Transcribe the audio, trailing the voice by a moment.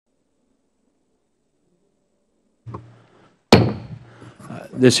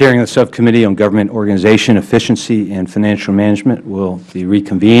This hearing of the Subcommittee on Government Organization, Efficiency, and Financial Management will be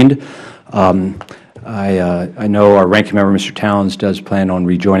reconvened. I know our ranking member, Mr. Towns, does plan on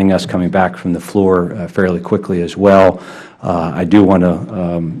rejoining us, coming back from the floor fairly quickly as well. I do want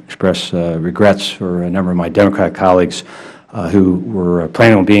to express regrets for a number of my Democratic colleagues who were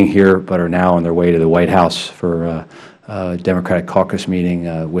planning on being here but are now on their way to the White House for a Democratic caucus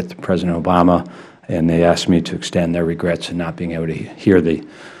meeting with President Obama, and they asked me to extend their regrets in not being able to hear the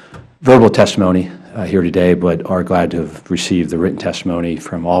verbal testimony here today, but are glad to have received the written testimony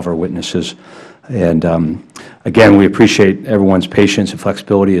from all of our witnesses. And again, we appreciate everyone's patience and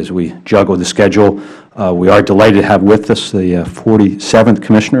flexibility as we juggle the schedule. We are delighted to have with us the 47th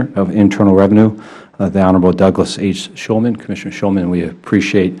Commissioner of Internal Revenue, the Honorable Douglas H. Shulman. Commissioner Shulman, we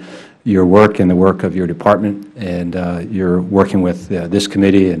appreciate your work and the work of your department, and you're working with this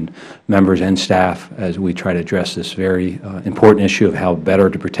committee and members and staff as we try to address this very important issue of how better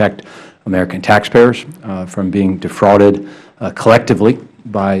to protect American taxpayers from being defrauded collectively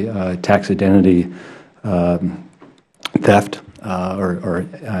by tax identity theft or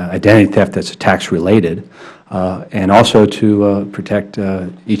identity theft that's tax-related, and also to protect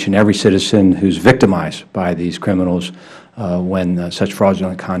each and every citizen who's victimized by these criminals when such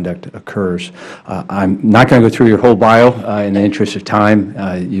fraudulent conduct occurs. I'm not going to go through your whole bio in the interest of time.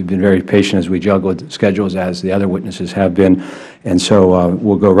 You've been very patient as we juggled schedules, as the other witnesses have been, and so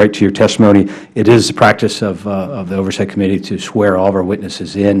we'll go right to your testimony. It is the practice of the Oversight Committee to swear all of our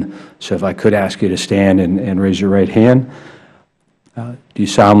witnesses in, so if I could ask you to stand and raise your right hand. Do you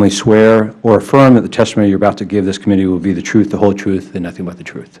solemnly swear or affirm that the testimony you're about to give this committee will be the truth, the whole truth, and nothing but the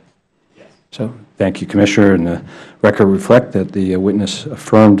truth? Yes. So, thank you, Commissioner, and the record reflect that the witness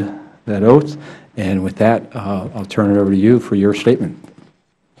affirmed that oath. And with that, I'll turn it over to you for your statement.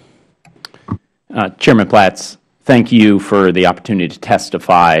 Chairman Platts, thank you for the opportunity to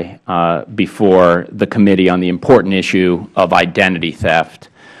testify before the committee on the important issue of identity theft.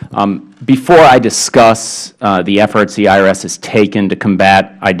 Before I discuss the efforts the IRS has taken to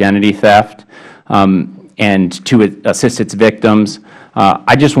combat identity theft and to assist its victims,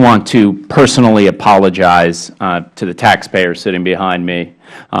 I just want to personally apologize to the taxpayers sitting behind me.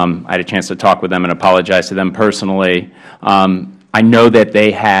 I had a chance to talk with them and apologize to them personally. I know that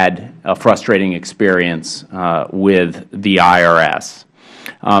they had a frustrating experience with the IRS.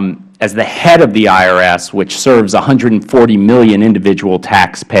 As the head of the IRS, which serves 140 million individual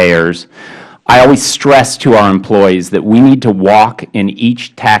taxpayers, I always stress to our employees that we need to walk in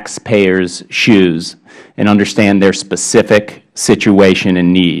each taxpayer's shoes and understand their specific situation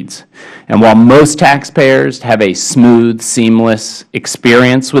and needs. And while most taxpayers have a smooth, seamless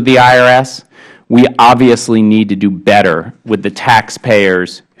experience with the IRS, we obviously need to do better with the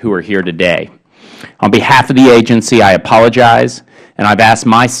taxpayers who are here today. On behalf of the agency, I apologize, and I've asked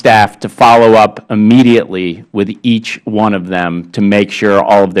my staff to follow up immediately with each one of them to make sure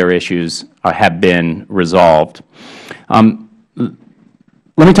all of their issues have been resolved.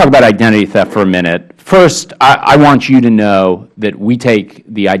 Let me talk about identity theft for a minute. First, I want you to know that we take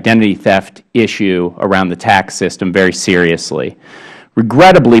the identity theft issue around the tax system very seriously.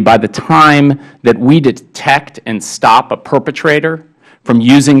 Regrettably, by the time that we detect and stop a perpetrator from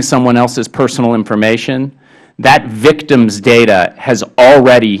using someone else's personal information, that victim's data has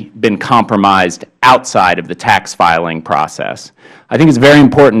already been compromised outside of the tax filing process. I think it's very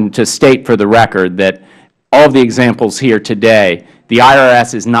important to state for the record that all of the examples here today, the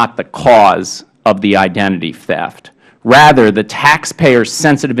IRS is not the cause of the identity theft. Rather, the taxpayer's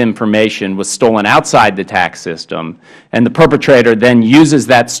sensitive information was stolen outside the tax system, and the perpetrator then uses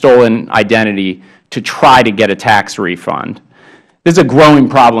that stolen identity to try to get a tax refund. This is a growing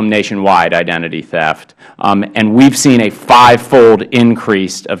problem nationwide, identity theft, and we've seen a five-fold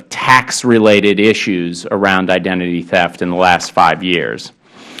increase of tax-related issues around identity theft in the last 5 years.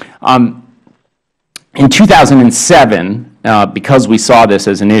 In 2007, because we saw this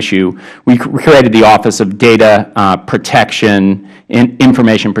as an issue, we created the Office of Data Protection,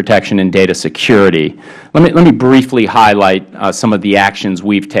 Information Protection, and Data Security. Let me briefly highlight some of the actions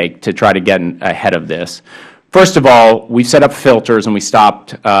we've taken to try to get ahead of this. First of all, we've set up filters, and we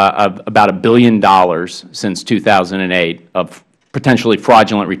stopped about $1 billion since 2008 of potentially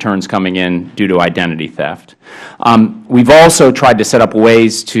fraudulent returns coming in due to identity theft. We've also tried to set up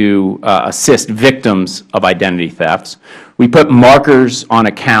ways to assist victims of identity thefts. We put markers on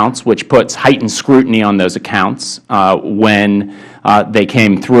accounts, which puts heightened scrutiny on those accounts when they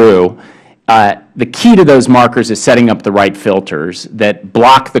came through. The key to those markers is setting up the right filters that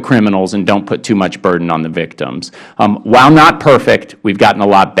block the criminals and don't put too much burden on the victims. While not perfect, we've gotten a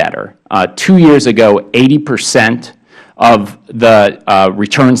lot better. 2 years ago, 80% of the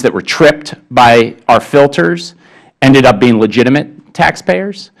returns that were tripped by our filters ended up being legitimate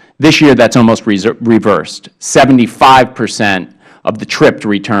taxpayers. This year, that's almost reversed. 75% of the tripped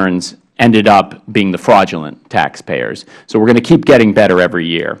returns ended up being the fraudulent taxpayers. So we're going to keep getting better every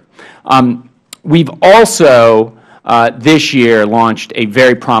year. We've also this year launched a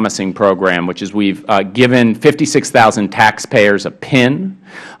very promising program, which is we've given 56,000 taxpayers a PIN.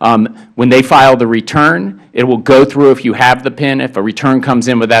 When they file the return, it will go through if you have the PIN. If a return comes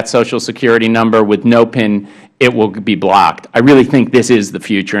in with that Social Security number with no PIN, it will be blocked. I really think this is the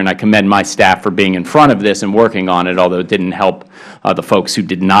future, and I commend my staff for being in front of this and working on it, although it didn't help the folks who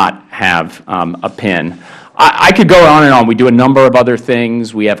did not have a PIN. I could go on and on. We do a number of other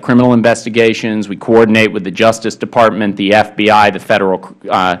things. We have criminal investigations. We coordinate with the Justice Department, the FBI, the Federal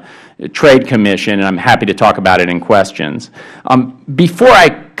Trade Commission, and I'm happy to talk about it in questions. Before I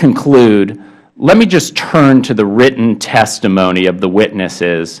conclude, let me just turn to the written testimony of the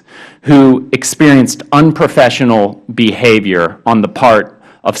witnesses who experienced unprofessional behavior on the part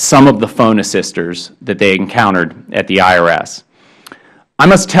of some of the phone assisters that they encountered at the IRS. I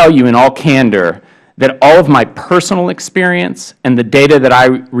must tell you in all candor that all of my personal experience and the data that I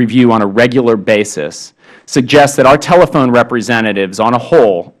review on a regular basis suggests that our telephone representatives on a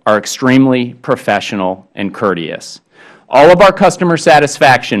whole are extremely professional and courteous. All of our customer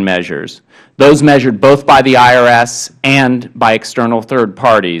satisfaction measures, those measured both by the IRS and by external third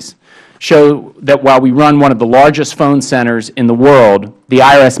parties, show that while we run one of the largest phone centers in the world, the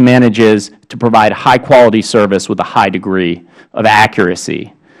IRS manages to provide high-quality service with a high degree of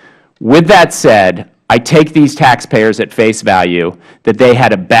accuracy. With that said, I take these taxpayers at face value that they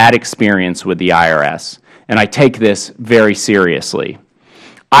had a bad experience with the IRS, and I take this very seriously.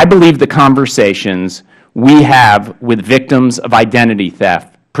 I believe the conversations we have with victims of identity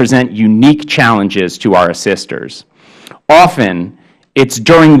theft present unique challenges to our assisters. Often, it's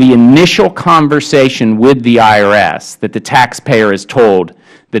during the initial conversation with the IRS that the taxpayer is told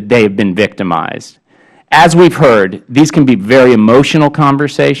that they have been victimized. As we've heard, these can be very emotional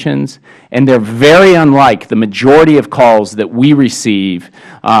conversations, and they're very unlike the majority of calls that we receive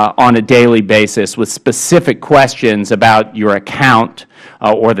on a daily basis with specific questions about your account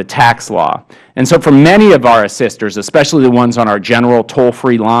or the tax law. And so for many of our assisters, especially the ones on our general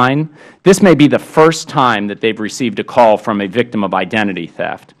toll-free line, this may be the first time that they've received a call from a victim of identity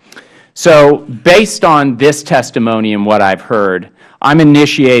theft. So based on this testimony and what I've heard, I'm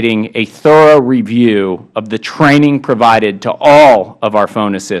initiating a thorough review of the training provided to all of our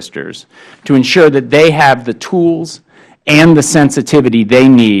phone assisters to ensure that they have the tools and the sensitivity they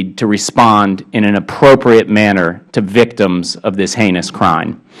need to respond in an appropriate manner to victims of this heinous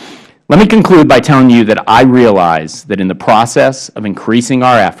crime. Let me conclude by telling you that I realize that in the process of increasing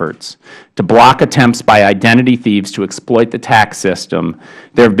our efforts to block attempts by identity thieves to exploit the tax system,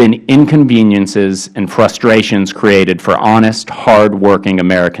 there have been inconveniences and frustrations created for honest, hard-working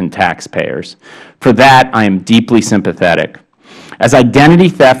American taxpayers. For that, I am deeply sympathetic. As identity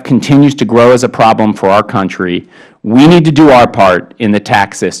theft continues to grow as a problem for our country, we need to do our part in the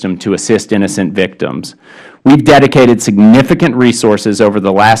tax system to assist innocent victims. We've dedicated significant resources over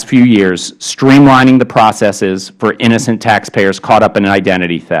the last few years streamlining the processes for innocent taxpayers caught up in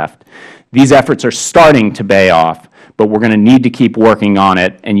identity theft. These efforts are starting to pay off, but we're going to need to keep working on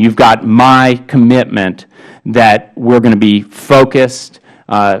it, and you've got my commitment that we're going to be focused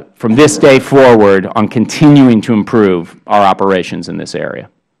from this day forward on continuing to improve our operations in this area.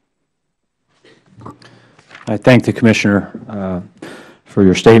 I thank the Commissioner for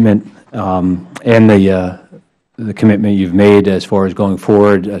your statement and the commitment you've made as far as going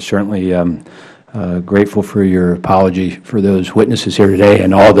forward. Certainly grateful for your apology for those witnesses here today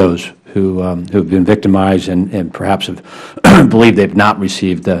and all those who have been victimized and perhaps have believe they've not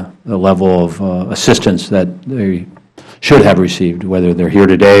received the level of assistance that they should have received, whether they're here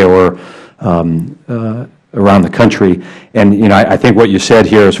today or around the country. And you know, I think what you said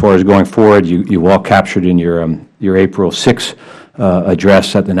here as far as going forward, you all captured in your April 6th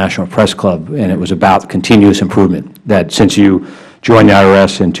address at the National Press Club, and it was about continuous improvement. That since you joined the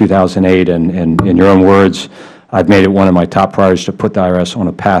IRS in 2008, and in your own words, I've made it one of my top priorities to put the IRS on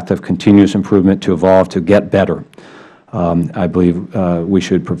a path of continuous improvement, to evolve, to get better. I believe we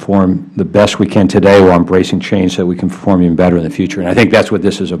should perform the best we can today while embracing change so that we can perform even better in the future. And I think that's what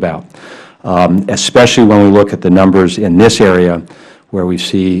this is about, especially when we look at the numbers in this area where we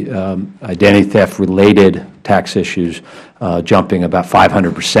see identity theft-related tax issues jumping about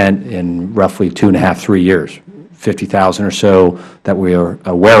 500% in roughly 2.5, 3 years. 50,000 or so that we are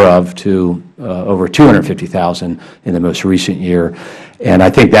aware of to over 250,000 in the most recent year. And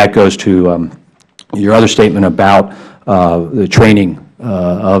I think that goes to your other statement about the training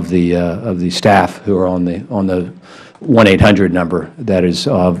of the staff who are on the 1-800 number that is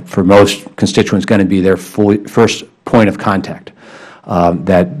for most constituents going to be their first point of contact.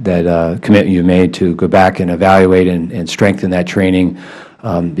 That commitment you made to go back and evaluate and strengthen that training,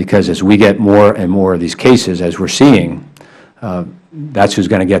 because as we get more and more of these cases, as we're seeing, that's who's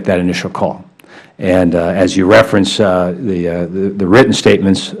going to get that initial call. And as you reference the written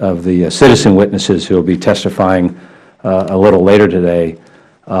statements of the citizen witnesses who will be testifying a little later today,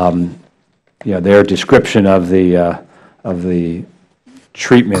 their description of the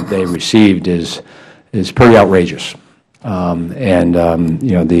treatment they received is pretty outrageous.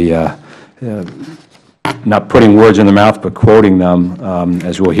 Not putting words in their mouth, but quoting them,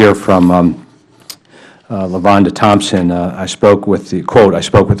 as we'll hear from Lavonda Thompson, I spoke with the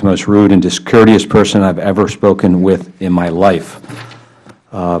most rude and discourteous person I've ever spoken with in my life.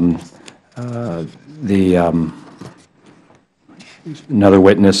 Another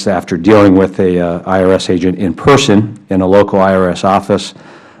witness, after dealing with a IRS agent in person in a local IRS office,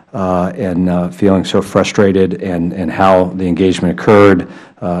 and feeling so frustrated and how the engagement occurred,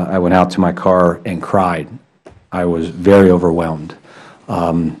 I went out to my car and cried. I was very overwhelmed.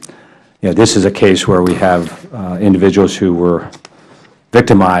 This is a case where we have individuals who were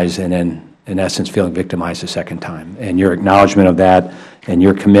victimized and then, in essence, feeling victimized a second time. And your acknowledgement of that and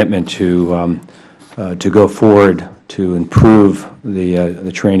your commitment to go forward to improve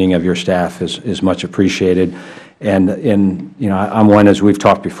the training of your staff is much appreciated. And I'm one, as we've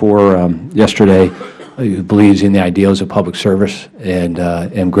talked before yesterday, who believes in the ideals of public service, and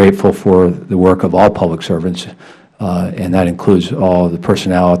am grateful for the work of all public servants, and that includes all the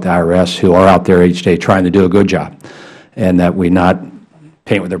personnel at the IRS who are out there each day trying to do a good job, and that we not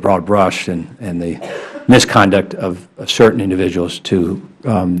paint with a broad brush and the misconduct of certain individuals to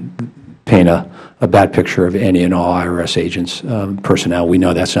paint a bad picture of any and all IRS agents, personnel. We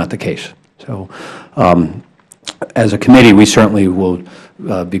know that's not the case. So as a committee, we certainly will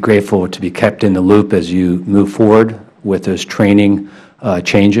be grateful to be kept in the loop as you move forward with those training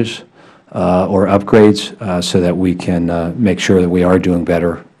changes or upgrades, so that we can make sure that we are doing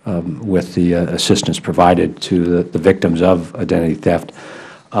better with the assistance provided to the victims of identity theft.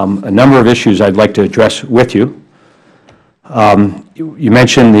 A number of issues I'd like to address with you. You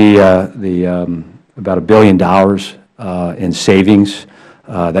mentioned the about $1 billion in savings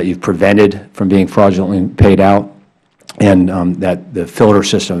that you've prevented from being fraudulently paid out, and that the filter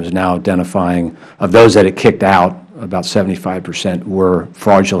system is now identifying, of those that it kicked out, about 75% were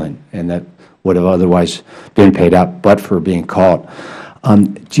fraudulent and that would have otherwise been paid out but for being caught.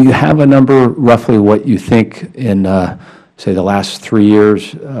 Do you have a number, roughly what you think in, say, the last 3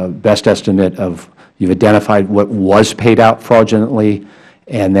 years, best estimate of you've identified what was paid out fraudulently,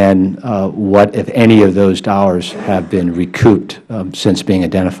 and then what, if any, of those dollars have been recouped since being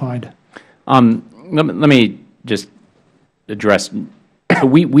identified? Let me just address,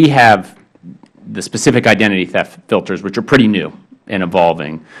 we have the specific identity theft filters, which are pretty new and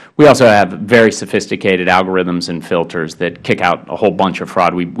evolving. We also have very sophisticated algorithms and filters that kick out a whole bunch of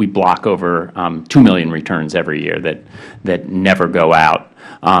fraud. We block over 2 million returns every year that never go out.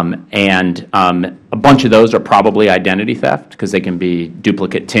 A bunch of those are probably identity theft because they can be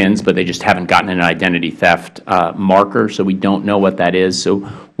duplicate TINs, but they just haven't gotten an identity theft marker, so we don't know what that is. So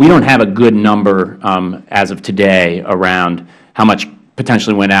we don't have a good number as of today around how much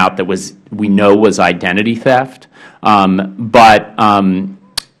potentially went out that we know was identity theft, but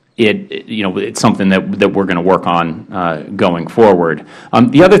it's something that we're going to work on going forward.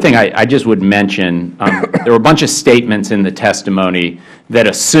 The other thing I just would mention, there were a bunch of statements in the testimony that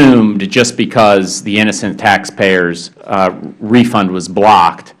assumed just because the innocent taxpayer's refund was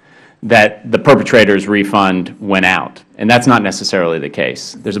blocked that the perpetrator's refund went out. And that's not necessarily the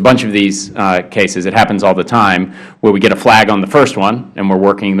case. There's a bunch of these cases. It happens all the time where we get a flag on the first one and we're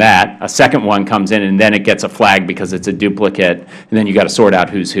working that. A second one comes in and then it gets a flag because it's a duplicate, and then you got to sort out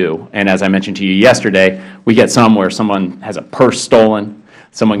who's who. And as I mentioned to you yesterday, we get some where someone has a purse stolen,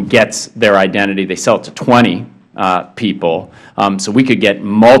 someone gets their identity, they sell it to 20 people. So we could get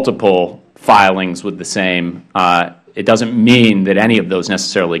multiple filings with the same. It doesn't mean that any of those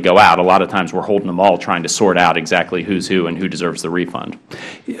necessarily go out. A lot of times we're holding them all, trying to sort out exactly who's who and who deserves the refund.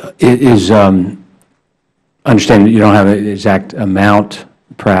 Understand that you don't have an exact amount,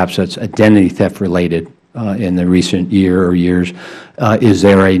 perhaps, that's identity theft related in the recent year or years. Is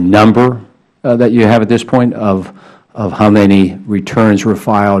there a number that you have at this point of how many returns were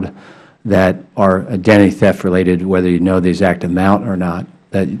filed that are identity theft related, whether you know the exact amount or not?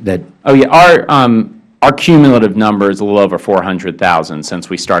 Oh yeah, our cumulative number is a little over 400,000 since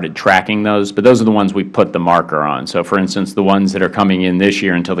we started tracking those, but those are the ones we put the marker on. So, for instance, the ones that are coming in this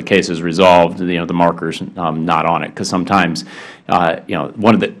year until the case is resolved, the marker's not on it, because sometimes,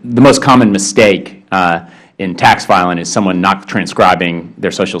 one of the most common mistake in tax filing is someone not transcribing their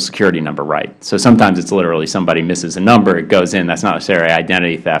Social Security number right. So sometimes it's literally somebody misses a number, it goes in, that's not necessarily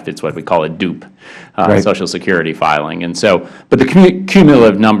identity theft, it's what we call a dupe, right. Social Security filing. And so, but the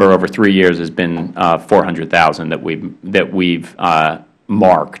cumulative number over 3 years has been 400,000 that we've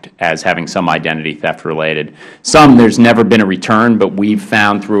marked as having some identity theft related. Some, there's never been a return, but we've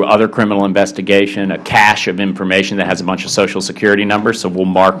found through other criminal investigation a cache of information that has a bunch of Social Security numbers, so we'll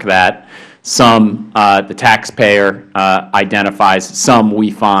mark that. Some the taxpayer identifies, some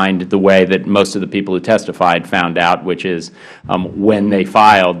we find the way that most of the people who testified found out, which is when they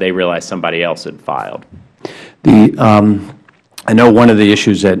filed, they realized somebody else had filed. I know one of the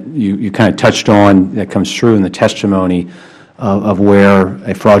issues that you kind of touched on that comes through in the testimony of where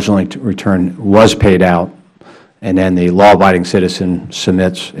a fraudulent return was paid out, and then the law-abiding citizen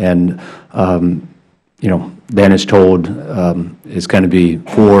submits and then is told it's going to be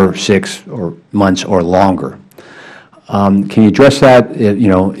 4, 6 months or longer. Can you address that?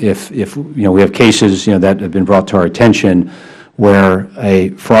 If we have cases that have been brought to our attention where a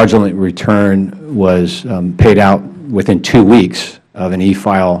fraudulent return was paid out within 2 weeks of an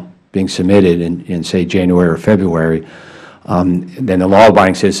e-file being submitted in say January or February, then the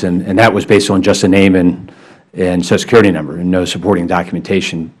law-abiding citizen, and that was based on just a name and Social Security number and no supporting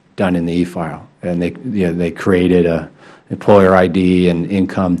documentation done in the e-file, and they created a employer ID and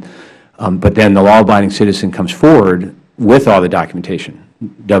income, but then the law-abiding citizen comes forward with all the documentation,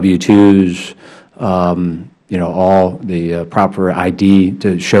 W-2s, all the proper ID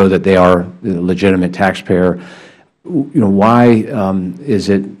to show that they are the legitimate taxpayer. Why is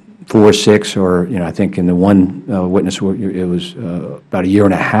it 4, 6, or I think in the one witness it was about 1.5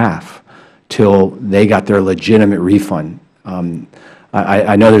 years till they got their legitimate refund?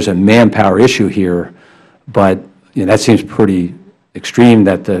 I know there's a manpower issue here, but that seems pretty extreme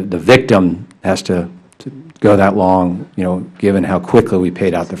that the victim has to go that long, given how quickly we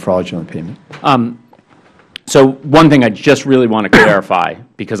paid out the fraudulent payment. So one thing I just really want to clarify,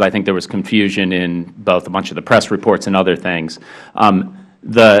 because I think there was confusion in both a bunch of the press reports and other things.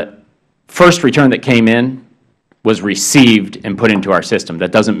 The first return that came in was received and put into our system.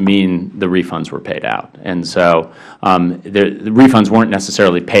 That doesn't mean the refunds were paid out. And so the refunds weren't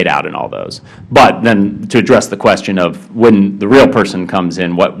necessarily paid out in all those. But then to address the question of when the real person comes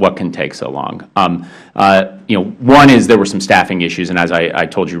in, what can take so long? One is there were some staffing issues, and as I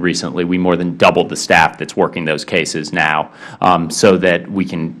told you recently, we more than doubled the staff that's working those cases now so that we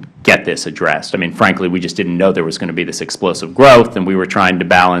can get this addressed. I mean, frankly, we just didn't know there was going to be this explosive growth, and we were trying to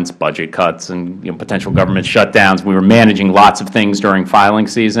balance budget cuts and potential government shutdowns. We were managing lots of things during filing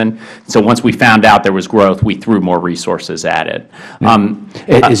season. So once we found out there was growth, we threw more resources at it.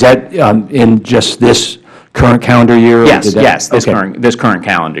 Is that in just this current calendar year? Yes, this current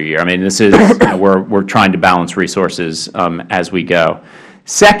calendar year. I mean, this is we're trying to balance resources as we go.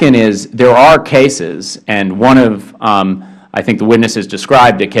 Second is there are cases, and one of I think the witnesses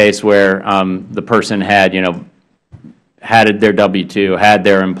described a case where the person had had their W-2, had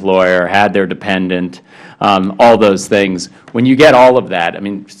their employer, had their dependent, all those things. When you get all of that, I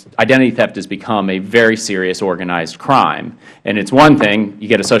mean, identity theft has become a very serious organized crime. And it's one thing, you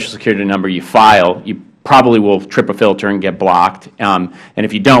get a Social Security number, you file, you probably will trip a filter and get blocked. And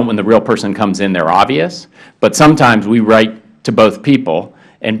if you don't, when the real person comes in, they're obvious. But sometimes we write to both people,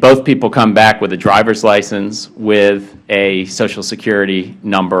 and both people come back with a driver's license with a Social Security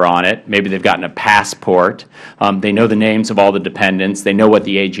number on it. Maybe they've gotten a passport. They know the names of all the dependents. They know what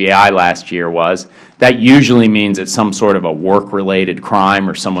the AGI last year was. That usually means it's some sort of a work-related crime,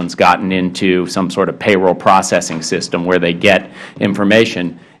 or someone's gotten into some sort of payroll processing system where they get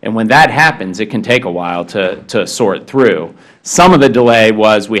information. And when that happens, it can take a while to sort through. Some of the delay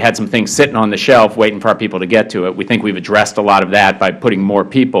was we had some things sitting on the shelf waiting for our people to get to it. We think we've addressed a lot of that by putting more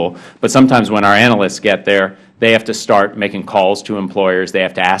people. But sometimes when our analysts get there, they have to start making calls to employers. They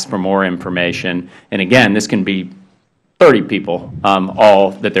have to ask for more information. And again, this can be 30 people, all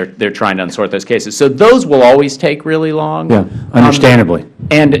that they're trying to unsort those cases. So those will always take really long. Yeah, understandably.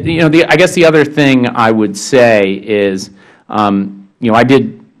 And I guess the other thing I would say is,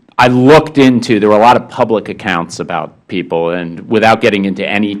 I looked into, there were a lot of public accounts about people, and without getting into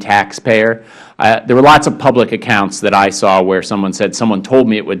any taxpayer, there were lots of public accounts that I saw where someone said, someone told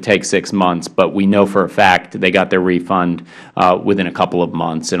me it would take 6 months, but we know for a fact they got their refund within a couple of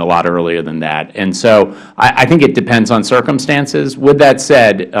months and a lot earlier than that. And so I think it depends on circumstances. With that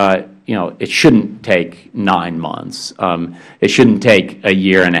said, it shouldn't take 9 months. It shouldn't take a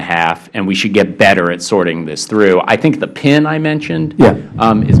year and a half, and we should get better at sorting this through. I think the PIN I mentioned is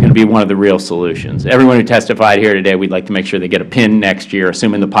going to be one of the real solutions. Everyone who testified here today, we'd like to make sure they get a PIN next year,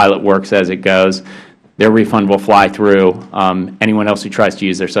 assuming the pilot works as it goes. Their refund will fly through. Anyone else who tries to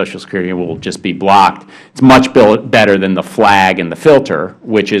use their Social Security will just be blocked. It's much better than the flag and the filter,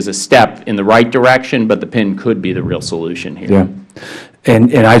 which is a step in the right direction, but the PIN could be the real solution here. Yeah.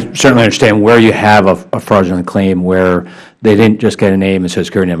 And I certainly understand where you have a fraudulent claim where they didn't just get a name and Social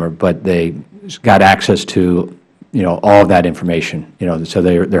Security number, but they got access to, all of that information. So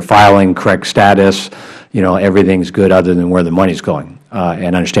they're filing correct status. Everything's good other than where the money's going.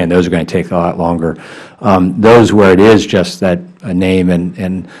 And understand those are going to take a lot longer. Those where it is just that a name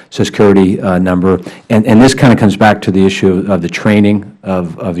and Social Security number, and this kind of comes back to the issue of the training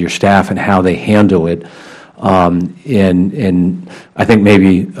of your staff and how they handle it. And I think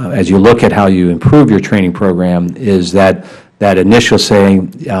maybe as you look at how you improve your training program is that initial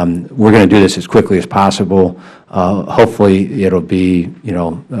saying, we're going to do this as quickly as possible. Hopefully it'll be,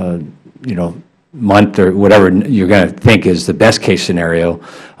 month or whatever you're going to think is the best case scenario,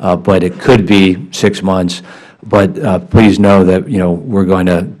 but it could be 6 months. But please know that, we're going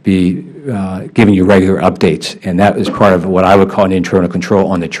to be giving you regular updates, and that is part of what I would call an internal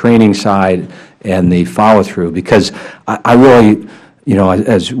control on the training side and the follow-through, because I really,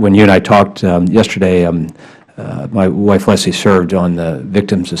 as when you and I talked yesterday, my wife Leslie served on the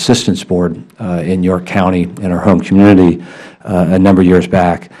Victims Assistance Board in York County in our home community a number of years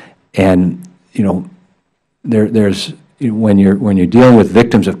back, and there's when you're dealing with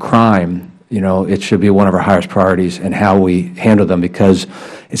victims of crime, it should be one of our highest priorities and how we handle them, because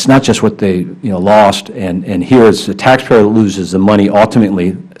it's not just what they lost, and here it's the taxpayer that loses the money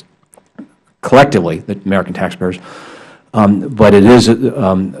ultimately, collectively, the American taxpayers, but it is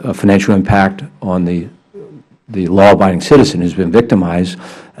a financial impact on the law-abiding citizen who's been victimized,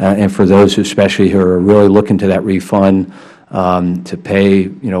 and for those who especially who are really looking to that refund to pay,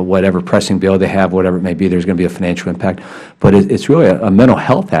 whatever pressing bill they have, whatever it may be, there's going to be a financial impact. But it's really a mental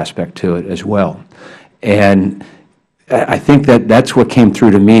health aspect to it as well. And I think that's what came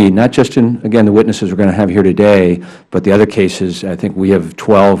through to me, not just in, again, the witnesses we're going to have here today, but the other cases. I think we have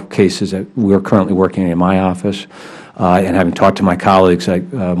 12 cases that we're currently working in my office. And having talked to my colleagues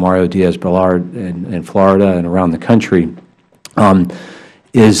like Mario Diaz-Balart in Florida and around the country,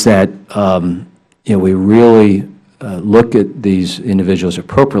 is that we really look at these individuals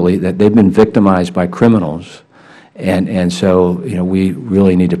appropriately, that they've been victimized by criminals, and so we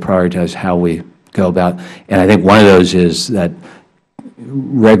really need to prioritize how we go about. And I think one of those is that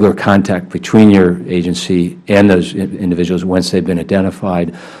regular contact between your agency and those individuals once they've been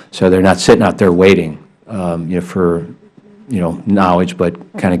identified, so they're not sitting out there waiting for knowledge, but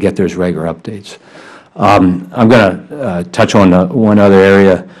kind of get those regular updates. I'm going to touch on one other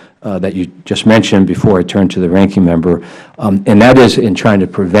area that you just mentioned before I turn to the ranking member, and that is in trying to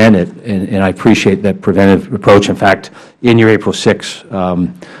prevent it, and I appreciate that preventive approach. In fact, in your April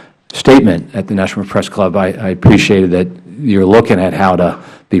 6th statement at the National Press Club, I appreciated that you're looking at how to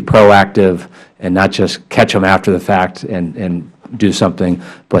be proactive and not just catch them after the fact and do something,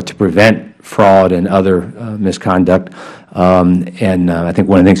 but to prevent fraud and other misconduct. And I think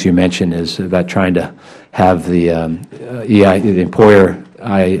one of the things you mentioned is about trying to have the the employer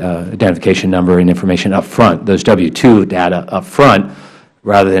identification number and information up front, those W-2 data up front,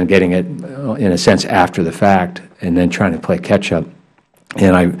 rather than getting it, in a sense, after the fact, and then trying to play catch-up.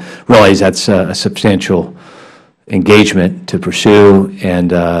 And I realize that's a substantial engagement to pursue,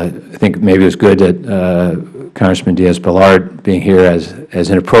 and I think maybe it was good that Congressman Diaz-Balart being here as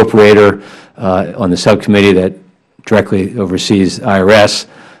an appropriator on the subcommittee that directly oversees IRS,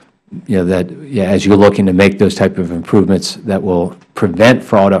 as you're looking to make those type of improvements that will prevent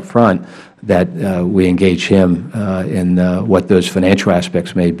fraud up front, that we engage him in what those financial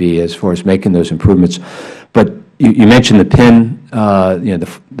aspects may be as far as making those improvements. But you mentioned the PIN,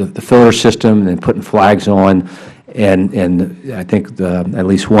 the filter system, and putting flags on, and I think at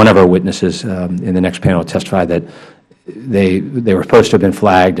least one of our witnesses in the next panel will testify that they were supposed to have been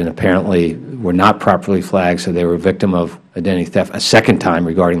flagged and apparently were not properly flagged, so they were a victim of identity theft a second time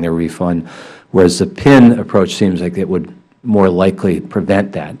regarding their refund, whereas the PIN approach seems like it would more likely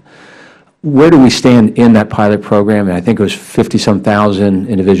prevent that. Where do we stand in that pilot program? And I think it was 50-some thousand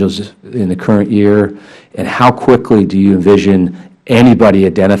individuals in the current year. And how quickly do you envision anybody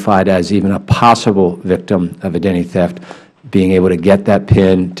identified as even a possible victim of identity theft being able to get that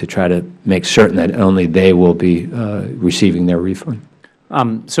PIN to try to make certain that only they will be receiving their refund?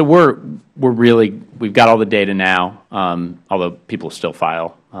 So we've got all the data now, although people still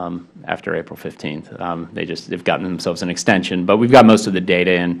file after April 15th. They've gotten themselves an extension, but we've got most of the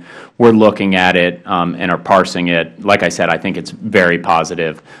data in. We're looking at it and are parsing it. Like I said, I think it's very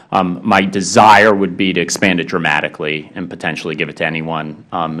positive. My desire would be to expand it dramatically and potentially give it to anyone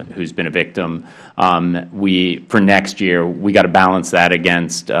who's been a victim. For next year, we got to balance that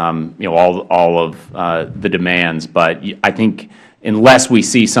against all of the demands. But I think unless we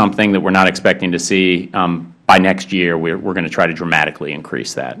see something that we're not expecting to see, by next year, we're going to try to dramatically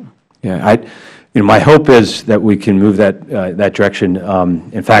increase that. Yeah, my hope is that we can move that direction.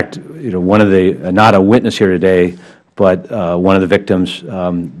 In fact, one of the not a witness here today, but one of the victims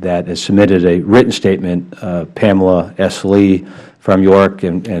that has submitted a written statement, Pamela S. Lee from York,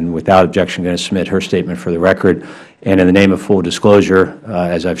 and without objection, going to submit her statement for the record. And in the name of full disclosure,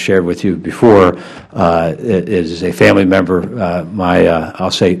 as I've shared with you before, it is a family member, my I'll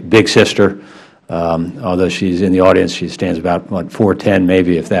say big sister. Although she's in the audience, she stands about 4'10",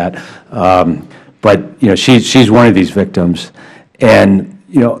 maybe, if that. But she's one of these victims, and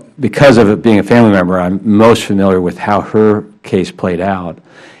because of it being a family member, I'm most familiar with how her case played out,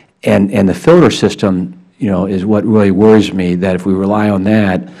 and the filter system, is what really worries me. That if we rely on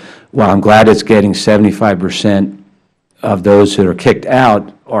that, while I'm glad it's getting 75% of those that are kicked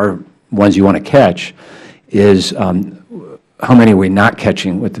out are ones you want to catch, is how many are we not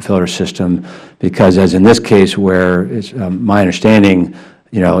catching with the filter system? Because as in this case, where it's my understanding,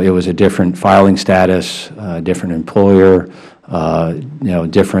 it was a different filing status, different employer,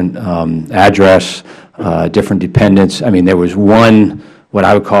 different address, different dependents. I mean, there was one, what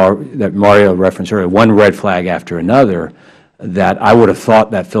I would call, that Mario referenced earlier, one red flag after another that I would have thought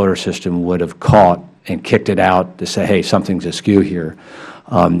that filter system would have caught and kicked it out to say, hey, something's askew here.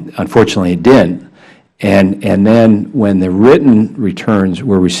 Unfortunately, it didn't. And then when the written returns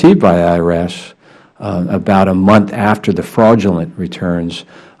were received by the IRS, about a month after the fraudulent returns,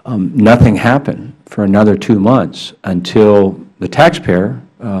 nothing happened for another 2 months until the taxpayer,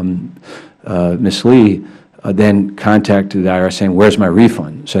 Ms. Lee, then contacted the IRS saying, where's my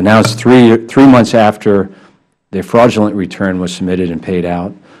refund? So now it's three months after the fraudulent return was submitted and paid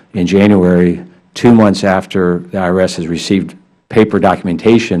out in January, 2 months after the IRS has received paper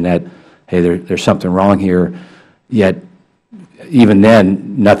documentation that, hey, there's something wrong here, yet even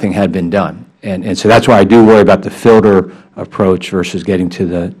then, nothing had been done. And so that's why I do worry about the filter approach versus getting to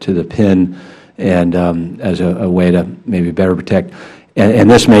the PIN and as a way to maybe better protect. And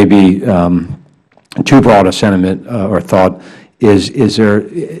this may be too broad a sentiment or thought. Is there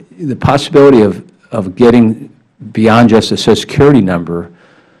the possibility of getting beyond just a Social Security number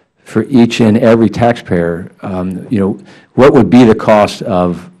for each and every taxpayer? What would be the cost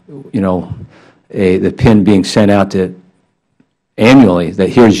of the PIN being sent out to annually, that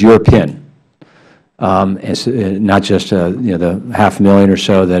here's your PIN, and not just the $500,000 or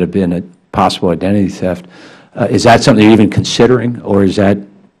so that have been a possible identity theft. Is that something you're even considering, or is that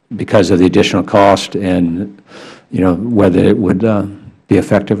because of the additional cost and whether it would be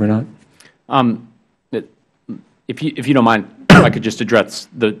effective or not? If you don't mind, if I could just address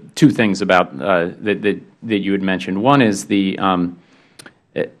the two things about that you had mentioned. One is the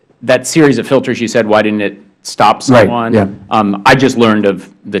that series of filters you said, why didn't it stop someone? Right, yeah. I just learned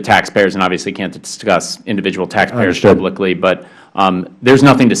of the taxpayers, and obviously can't discuss individual taxpayers publicly, but there's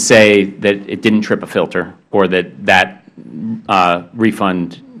nothing to say that it didn't trip a filter or that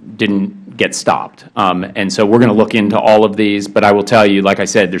refund didn't get stopped. And so we're going to look into all of these, but I will tell you, like I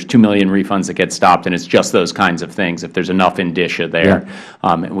said, there's 2 million refunds that get stopped, and it's just those kinds of things. If there's enough indicia there,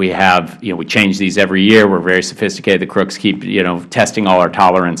 we have, we change these every year. We're very sophisticated. The crooks keep, testing all our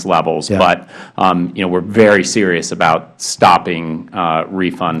tolerance levels, but we're very serious about stopping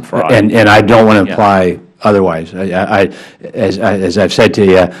refund fraud. And I don't want to imply otherwise. As I've said to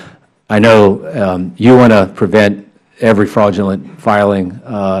you, I know you want to prevent every fraudulent filing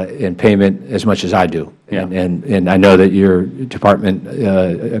and payment as much as I do. Yeah. And I know that your department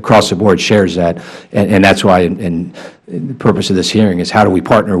across the board shares that. And that's why and the purpose of this hearing is how do we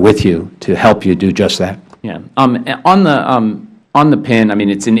partner with you to help you do just that? Yeah. On the PIN, I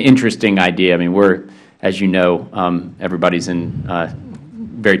mean, it's an interesting idea. I mean, we're, as you know, everybody's in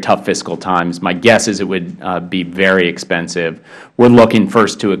very tough fiscal times. My guess is it would be very expensive. We're looking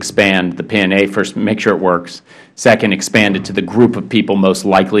first to expand the PIN. First, make sure it works. Second, expand it to the group of people most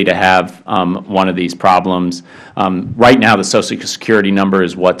likely to have one of these problems. Right now, the Social Security number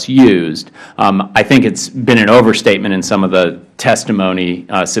is what's used. I think it's been an overstatement in some of the testimony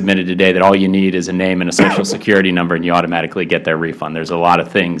submitted today that all you need is a name and a Social Security number and you automatically get their refund. There's a lot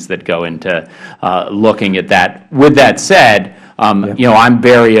of things that go into looking at that. With that said, you know, I'm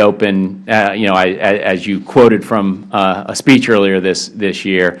very open, you know, as you quoted from a speech earlier this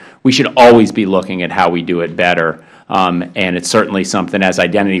year, we should always be looking at how we do it better. And it's certainly something, as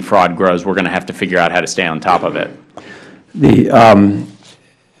identity fraud grows, we're going to have to figure out how to stay on top of it.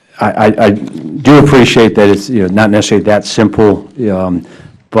 I do appreciate that it's, you know, not necessarily that simple,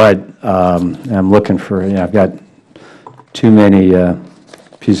 but I'm looking for, you know, I've got too many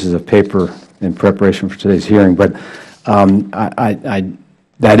pieces of paper in preparation for today's hearing, but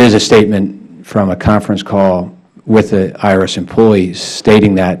that is a statement from a conference call with the IRS employees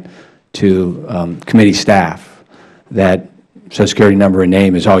stating that to committee staff, that Social Security number and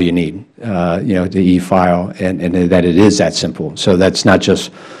name is all you need, you know, to e-file, and that it is that simple. So that's not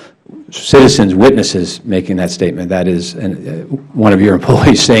just citizens, witnesses making that statement. That is one of your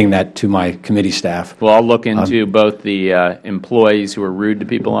employees saying that to my committee staff. Well, I'll look into both the employees who are rude to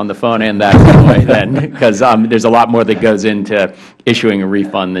people on the phone and that employee then, because there's a lot more that goes into issuing a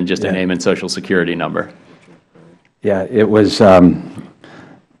refund than just a name and Social Security number. Yeah, it was, you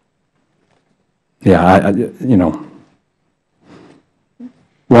know,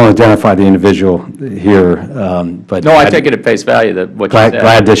 won't identify the individual here, but no, I take it at face value that what you said.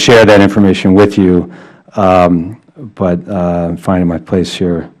 Glad to share that information with you, but I'm finding my place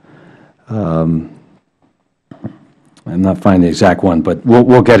here. I'm not finding the exact one, but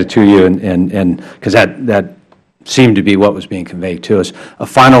we'll get it to you, and because that seemed to be what was being conveyed to us. A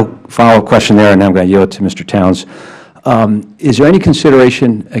final question there, and I'm going to yield it to Mr. Towns. Is there any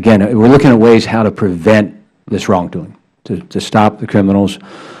consideration? Again, we're looking at ways how to prevent this wrongdoing, to stop the criminals,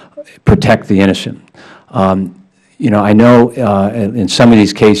 protect the innocent. You know, I know in some of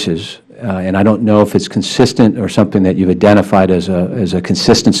these cases, and I don't know if it's consistent or something that you've identified as a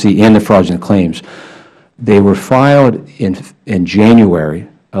consistency in the fraudulent claims. They were filed in January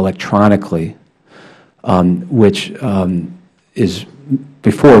electronically, which is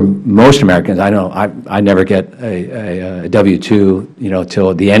before most Americans. I know I never get a W-2, you know,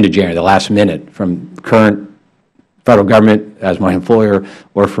 till the end of January, the last minute, from current federal government as my employer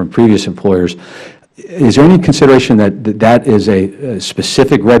or from previous employers. Is there any consideration that is a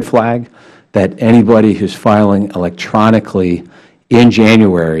specific red flag, that anybody who's filing electronically in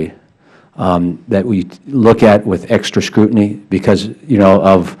January that we look at with extra scrutiny because, you know,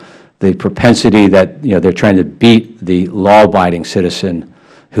 of the propensity that, you know, they're trying to beat the law-abiding citizen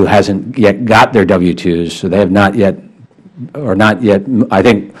who hasn't yet got their W-2s, so they have not yet, I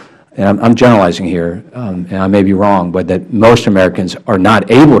think, and I'm generalizing here, and I may be wrong, but that most Americans are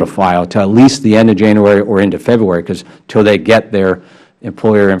not able to file till at least the end of January or into February, because till they get their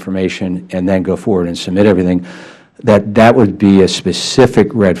employer information and then go forward and submit everything, that would be a specific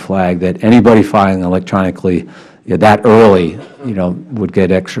red flag that anybody filing electronically that early, you know, would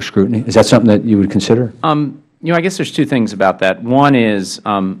get extra scrutiny. Is that something that you would consider? You know, I guess there's two things about that. One is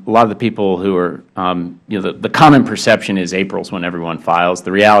a lot of the people who are, you know, the common perception is April's when everyone files.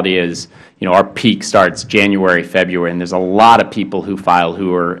 The reality is, you know, our peak starts January, February, and there's a lot of people who file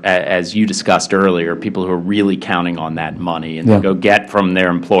who are, as you discussed earlier, people who are really counting on that money and they go get from their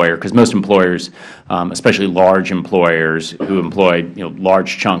employer, because most employers, especially large employers who employ, you know,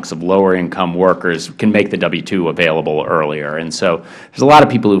 large chunks of lower income workers, can make the W-2 available earlier. And so there's a lot of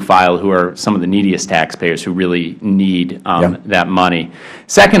people who file who are some of the neediest taxpayers who really need that money.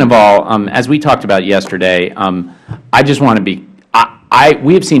 Second of all, as we talked about yesterday, I just want to be,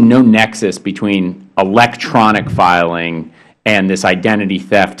 we have seen no nexus between electronic filing and this identity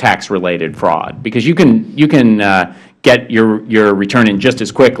theft tax-related fraud, because you can get your return in just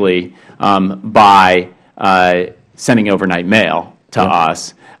as quickly by sending overnight mail to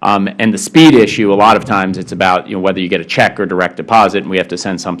us. And the speed issue, a lot of times it's about, you know, whether you get a check or direct deposit, and we have to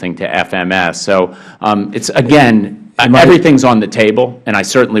send something to FMS. So it's, again, everything's on the table, and I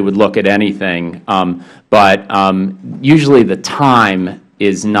certainly would look at anything, but usually the time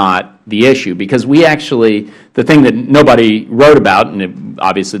is not the issue, because we actually, the thing that nobody wrote about, and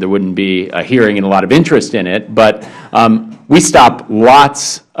obviously there wouldn't be a hearing and a lot of interest in it, but we stop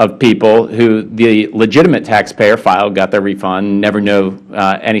lots of people who the legitimate taxpayer filed, got their refund, never knew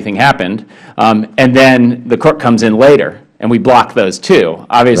anything happened, and then the court comes in later, and we block those too.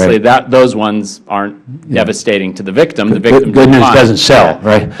 Obviously, those ones aren't devastating to the victim. The victim good news doesn't sell,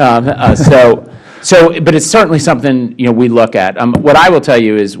 right? So, but it's certainly something, you know, we look at. What I will tell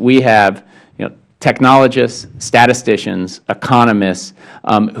you is we have, you know, technologists, statisticians, economists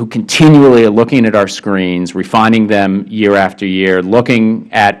who continually are looking at our screens, refining them year after year, looking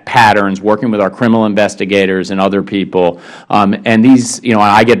at patterns, working with our criminal investigators and other people. And these,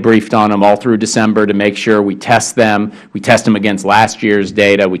 I get briefed on them all through December to make sure we test them. We test them against last year's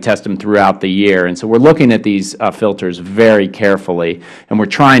data. We test them throughout the year. And so we're looking at these filters very carefully, and we're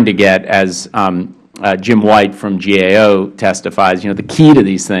trying to get, as Jim White from GAO testifies, the key to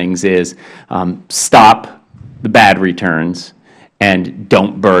these things is stop the bad returns and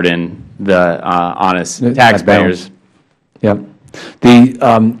don't burden the honest taxpayers. Yeah.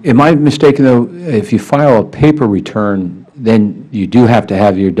 Am I mistaken, though, if you file a paper return, then you do have to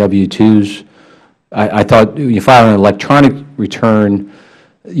have your W-2s? I thought you file an electronic return,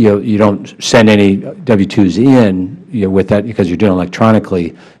 you don't send any W-2s in with that because you're doing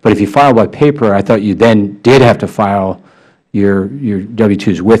electronically. But if you file by paper, I thought you then did have to file your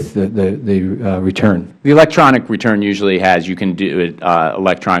W-2s with the return. The electronic return usually you can do it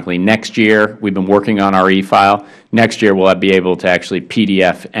electronically. Next year, we've been working on our e-file. Next year, we'll be able to actually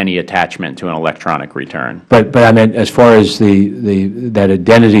PDF any attachment to an electronic return. But I meant as far as that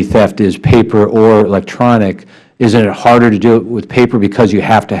identity theft is paper or electronic, isn't it harder to do it with paper because you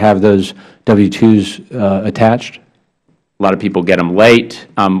have to have those W-2s attached? A lot of people get them late.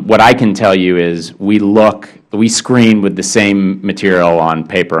 What I can tell you is we screen with the same material on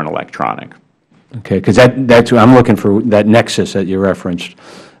paper and electronic. Okay, because that's I'm looking for that nexus that you referenced,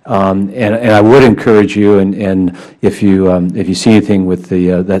 and I would encourage you, and if you see anything with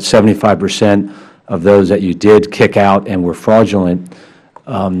that 75% of those that you did kick out and were fraudulent,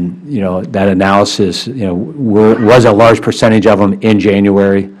 that analysis, was a large percentage of them in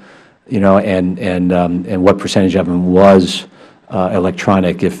January, and what percentage of them was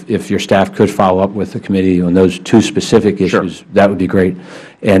electronic. If your staff could follow up with the committee on those two specific issues, sure, that would be great.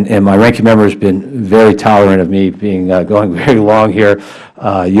 And my ranking member has been very tolerant of me being going very long here.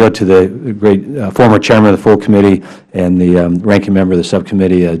 Yield to the great former chairman of the full committee and the ranking member of the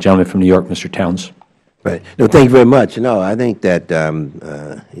subcommittee, a gentleman from New York, Mr. Towns. Right. No, thank you very much. I think that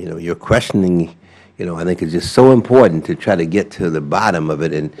your questioning, I think is just so important to try to get to the bottom of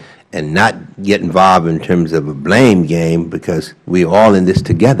it and not get involved in terms of a blame game, because we're all in this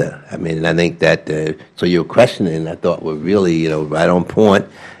together. I mean, and I think that so your questioning, I thought, were really right on point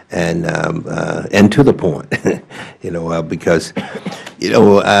and to the point. Because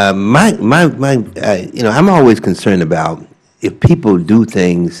I'm always concerned about if people do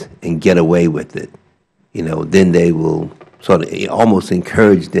things and get away with it, then they will sort of almost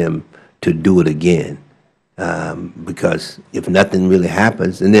encourage them to do it again. Because if nothing really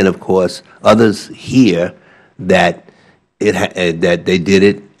happens, and then of course others hear that that they did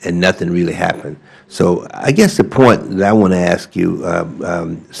it and nothing really happened. So I guess the point that I want to ask you,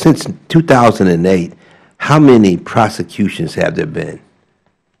 since 2008, how many prosecutions have there been?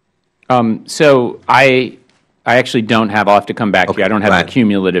 So I actually don't have. I'll have to come back to you. I don't have a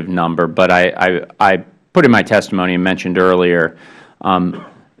cumulative number, but I put in my testimony and mentioned earlier.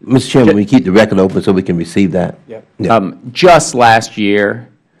 Mr. Chairman, we keep the record open so we can receive that. Yep. Just last year,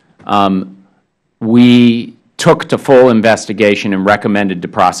 we took to full investigation and recommended to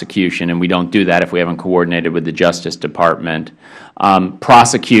prosecution, and we don't do that if we haven't coordinated with the Justice Department,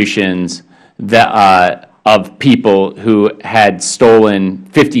 prosecutions of people who had stolen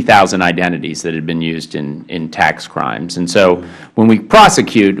 50,000 identities that had been used in tax crimes. And so when we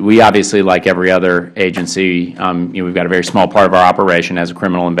prosecute, we obviously, like every other agency, we've got a very small part of our operation as a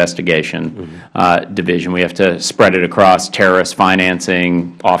criminal investigation division. We have to spread it across terrorist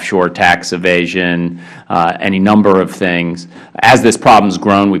financing, offshore tax evasion, any number of things. As this problem's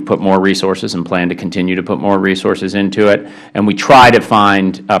grown, we've put more resources and plan to continue to put more resources into it. And we try to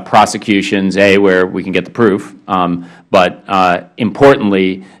find prosecutions, where we can get the proof, but importantly,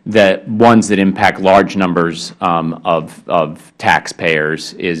 the ones that impact large numbers of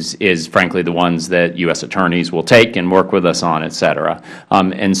taxpayers is frankly the ones that U.S. attorneys will take and work with us on, et cetera.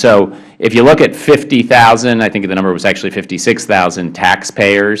 And so if you look at 50,000, I think the number was actually 56,000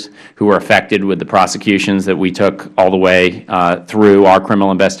 taxpayers who were affected with the prosecutions that we took all the way through our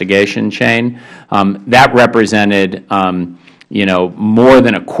criminal investigation chain. That represented more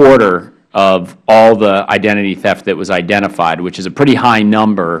than a quarter of all the identity theft that was identified, which is a pretty high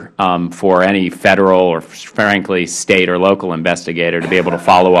number for any federal or, frankly, state or local investigator to be able to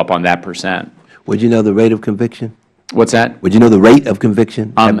follow up on that percent. Would you know the rate of conviction? What's that? Would you know the rate of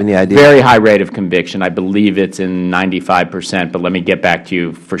conviction? Have any idea? Very high rate of conviction. I believe it's in 95%, but let me get back to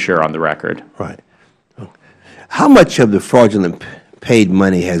you for sure on the record. Right. How much of the fraudulent paid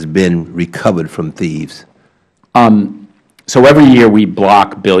money has been recovered from thieves? So every year we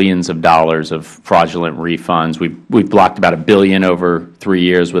block billions of dollars of fraudulent refunds. We've blocked about $1 billion over 3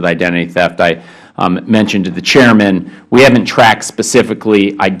 years with identity theft. I mentioned to the chairman, we haven't tracked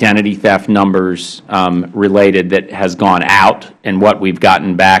specifically identity theft numbers related that has gone out and what we've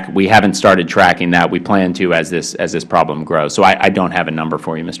gotten back. We haven't started tracking that. We plan to as this problem grows. So I don't have a number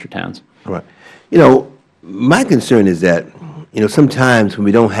for you, Mr. Towns. Right. My concern is that, sometimes when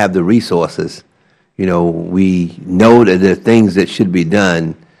we don't have the resources, we know that there are things that should be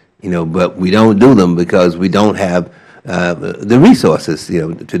done, but we don't do them because we don't have the resources,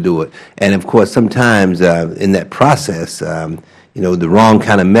 to do it. And of course, sometimes in that process, the wrong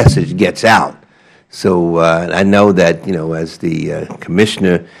kind of message gets out. So I know that, as the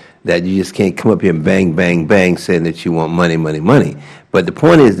commissioner, that you just can't come up here and bang, bang, bang, saying that you want money, money, money. But the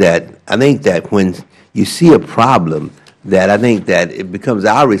point is that I think that when you see a problem, that I think that it becomes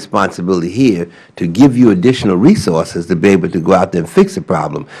our responsibility here to give you additional resources to be able to go out there and fix the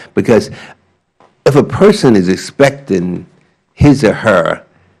problem. Because if a person is expecting his or her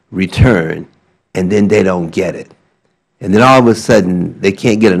return and then they don't get it, and then all of a sudden they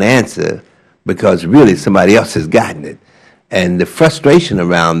can't get an answer because really somebody else has gotten it, and the frustration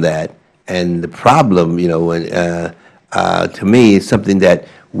around that and the problem, to me is something that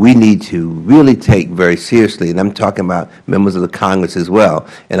we need to really take very seriously, and I'm talking about members of the Congress as well.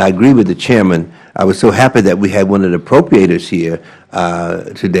 And I agree with the chairman. I was so happy that we had one of the appropriators here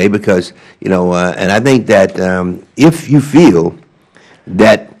today because, and I think that if you feel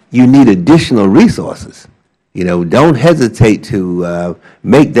that you need additional resources, don't hesitate to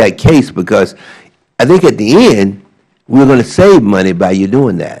make that case, because I think at the end, we're going to save money by you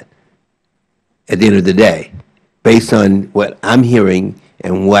doing that at the end of the day, based on what I'm hearing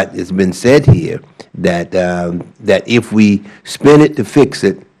and what has been said here, that that if we spend it to fix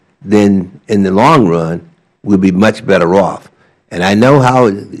it, then in the long run, we'll be much better off. And I know how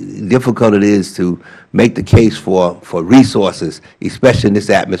difficult it is to make the case for resources, especially in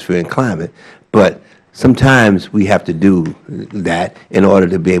this atmosphere and climate, but sometimes we have to do that in order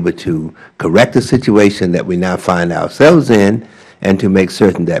to be able to correct the situation that we now find ourselves in, and to make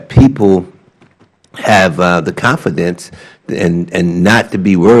certain that people have the confidence and not to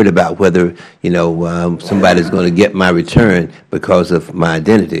be worried about whether somebody's going to get my return because of my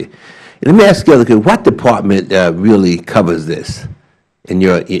identity. And let me ask you, what department really covers this in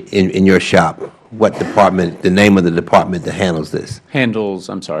your shop? What department? The name of the department that handles this?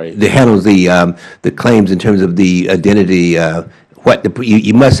 I'm sorry. That handles the claims in terms of the identity.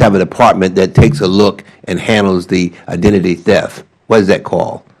 You must have a department that takes a look and handles the identity theft. What is that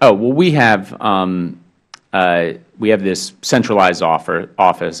called? Oh, well, we have this centralized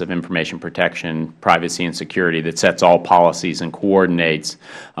Office of Information Protection, Privacy, and Security that sets all policies and coordinates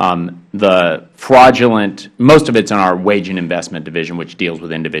the fraudulent. Most of it's in our Wage and Investment Division, which deals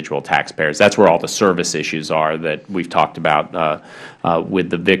with individual taxpayers. That's where all the service issues are that we've talked about with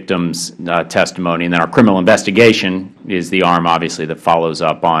the victim's testimony. And then our Criminal Investigation is the arm, obviously, that follows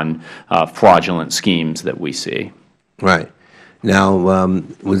up on fraudulent schemes that we see. Right. Now,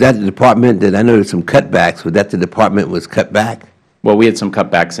 was that the department that I noticed some cutbacks? Was that the department was cut back? Well, we had some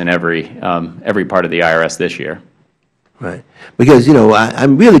cutbacks in every part of the IRS this year. Right. Because,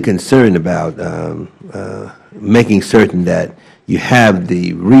 I'm really concerned about making certain that you have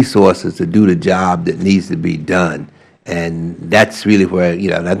the resources to do the job that needs to be done. And that's really where,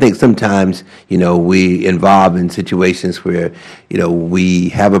 and I think sometimes, we involve in situations where, we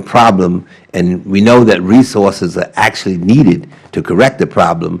have a problem and we know that resources are actually needed to correct the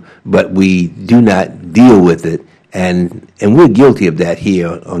problem, but we do not deal with it. And we're guilty of that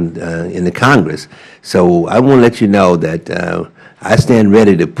here in the Congress. So I want to let you know that I stand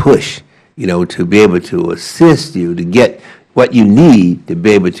ready to push, to be able to assist you to get what you need to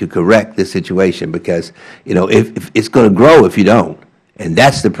be able to correct the situation, because if it's going to grow if you don't, and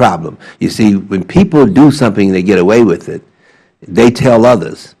that's the problem. You see, when people do something, they get away with it, they tell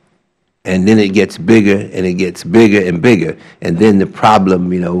others, and then it gets bigger and it gets bigger and bigger, and then the problem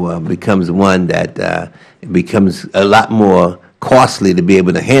becomes one that becomes a lot more costly to be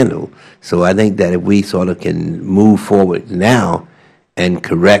able to handle. So I think that if we sort of can move forward now and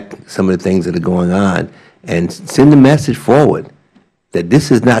correct some of the things that are going on, and send a message forward that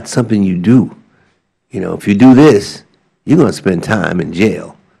this is not something you do. If you do this, you're going to spend time in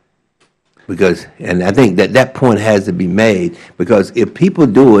jail. And I think that point has to be made, because if people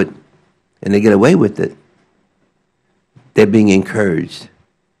do it and they get away with it, they're being encouraged.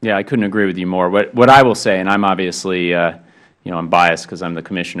 Yeah, I couldn't agree with you more. What I will say, and I'm obviously, I'm biased because I'm the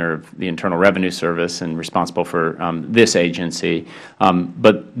Commissioner of the Internal Revenue Service and responsible for this agency,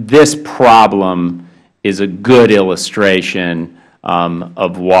 but this problem is a good illustration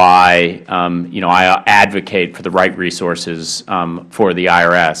of why I advocate for the right resources for the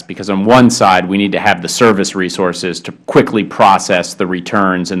IRS. Because on one side, we need to have the service resources to quickly process the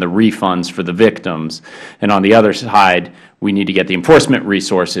returns and the refunds for the victims, and on the other side, we need to get the enforcement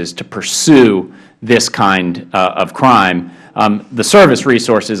resources to pursue this kind of crime. The service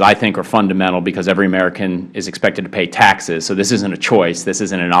resources, I think, are fundamental because every American is expected to pay taxes. So this isn't a choice. This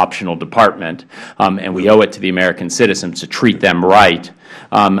isn't an optional department. And we owe it to the American citizens to treat them right.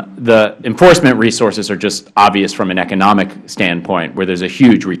 The enforcement resources are just obvious from an economic standpoint, where there's a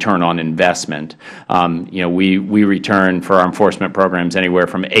huge return on investment. We return for our enforcement programs anywhere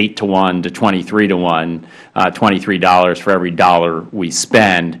from 8 to 1 to 23 to 1, $23 for every dollar we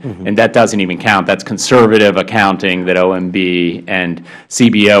spend, and that doesn't even count. That's conservative accounting that OMB and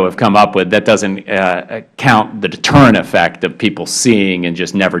CBO have come up with. That doesn't count the deterrent effect of people seeing and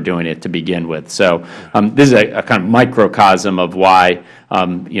just never doing it to begin with. So this is a kind of microcosm of why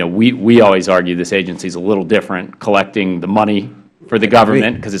we always argue this agency is a little different, collecting the money for the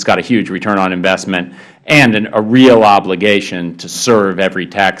government because it's got a huge return on investment, and a real obligation to serve every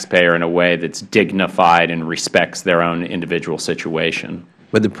taxpayer in a way that's dignified and respects their own individual situation.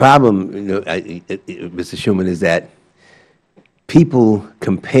 But the problem, Mr. Shulman, is that people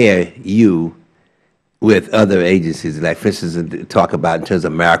compare you with other agencies. Like, for instance, they talk about in terms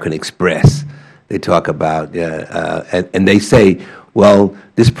of American Express. They talk about, and they say, well,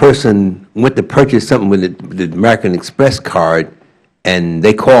 this person went to purchase something with the American Express card, and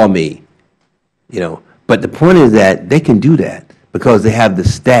they call me, But the point is that they can do that because they have the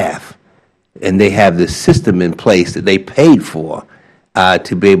staff and they have the system in place that they paid for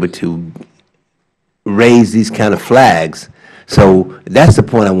to be able to raise these kind of flags. So that's the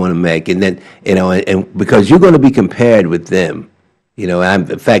point I want to make. And then, and because you're going to be compared with them,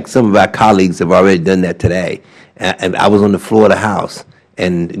 in fact, some of our colleagues have already done that today. And I was on the floor of the House,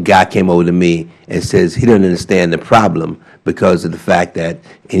 and a guy came over to me and says he didn't understand the problem because of the fact that,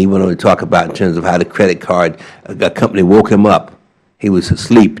 and he went on to talk about in terms of how the credit card, a company woke him up. He was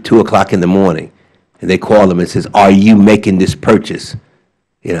asleep, 2 o'clock in the morning, and they called him and says, "Are you making this purchase?"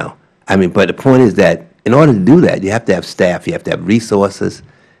 But the point is that in order to do that, you have to have staff, you have to have resources,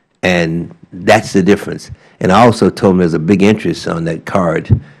 and that's the difference. And I also told him there's a big interest on that card,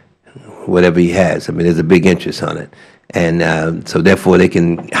 whatever he has. There's a big interest on it. And so therefore they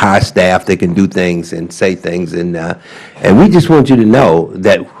can hire staff, they can do things and say things. And we just want you to know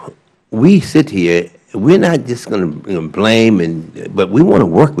that we sit here, we're not just going to blame, but we want to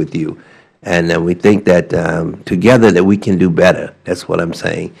work with you. And we think that together that we can do better. That's what I'm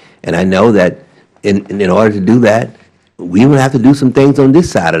saying. And I know that in order to do that, we will have to do some things on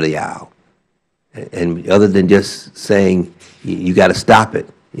this side of the aisle. And other than just saying, you got to stop it,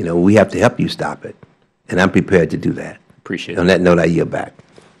 we have to help you stop it. And I'm prepared to do that. Appreciate it. On that note, I yield back.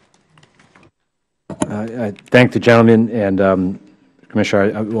 I thank the gentleman, and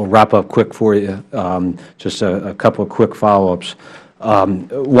Commissioner, I will wrap up quick for you. Just a couple of quick follow-ups.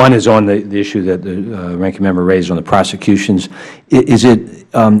 One is on the issue that the ranking member raised on the prosecutions. Is it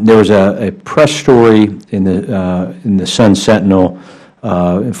there was a press story in the Sun Sentinel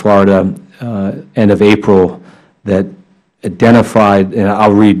in Florida end of April that identified, and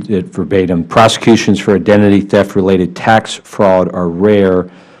I'll read it verbatim, prosecutions for identity theft-related tax fraud are rare.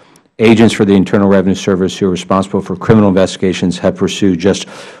 Agents for the Internal Revenue Service who are responsible for criminal investigations have pursued just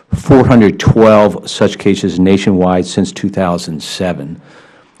 412 such cases nationwide since 2007.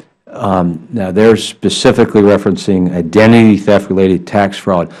 Now, they're specifically referencing identity theft-related tax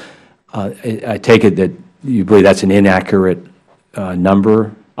fraud. I take it that you believe that's an inaccurate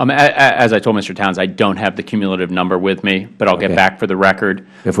number? As I told Mr. Towns, I don't have the cumulative number with me, but I'll get back for the record.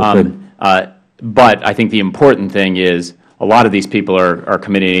 If we could. But I think the important thing is a lot of these people are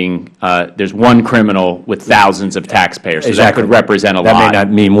committing, there's one criminal with thousands of taxpayers, so exactly. that could represent a lot. That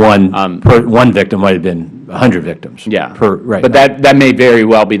may not mean one victim might have been 100 victims. Yeah, right. But that may very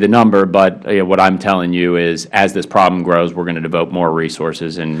well be the number, but what I'm telling you is as this problem grows, we're going to devote more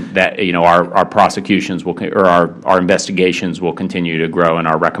resources, and that our prosecutions will, or our investigations will continue to grow, and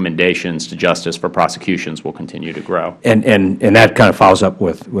our recommendations to justice for prosecutions will continue to grow. And that kind of follows up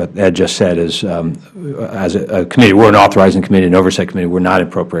with what Ed just said, is as a committee, we're an authorizing committee, an oversight committee, we're not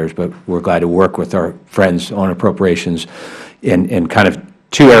appropriators, but we're glad to work with our friends on appropriations in kind of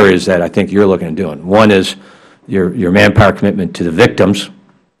two areas that I think you're looking at doing. One is your manpower commitment to the victims,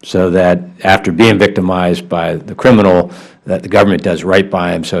 so that after being victimized by the criminal, that the government does right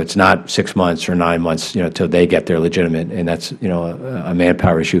by them, so it's not 6 months or 9 months, till they get their legitimate, and that's, a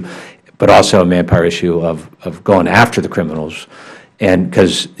manpower issue, but also a manpower issue of going after the criminals. And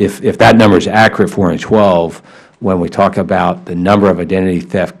because if that number is accurate, 412, when we talk about the number of identity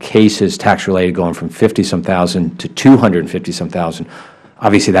theft cases, tax-related, going from 50-some thousand to 250-some thousand,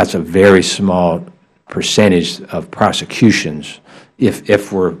 obviously that's a very small percentage of prosecutions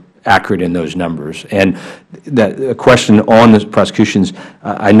if we're accurate in those numbers. And that question on the prosecutions,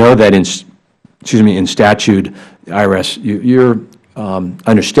 I know that in statute, IRS, you're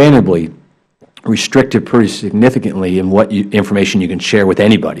understandably restricted pretty significantly in what information you can share with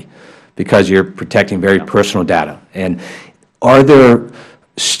anybody, because you're protecting very personal data. And are there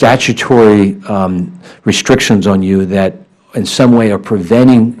statutory restrictions on you that in some way are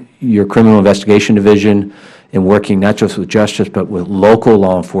preventing your criminal investigation division in working not just with justice but with local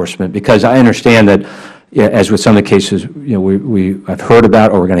law enforcement? Because I understand that, as with some of the cases, I've heard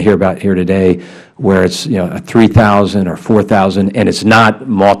about, or we're going to hear about here today, where it's a 3,000 or 4,000, and it's not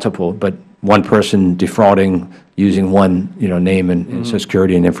multiple, but one person defrauding using one name and Social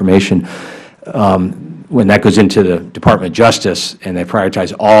Security and information. When that goes into the Department of Justice and they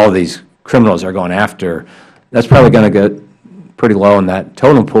prioritize all these criminals they're going after, that's probably going to get pretty low in that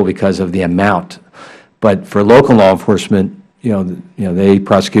totem pole because of the amount. But for local law enforcement, they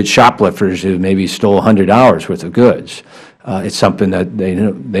prosecute shoplifters who maybe stole $100 worth of goods. It's something that they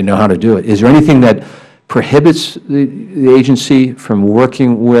know how to do it. Is there anything that prohibits the agency from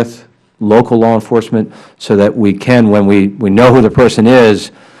working with local law enforcement so that we can, when we know who the person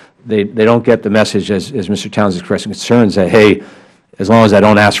is, they don't get the message, as Mr. Towns is expressing concerns, that, hey, as long as I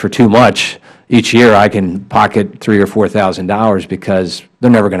don't ask for too much, each year I can pocket $3,000 or $4,000 because they're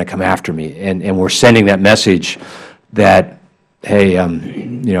never going to come after me. And we're sending that message that, hey,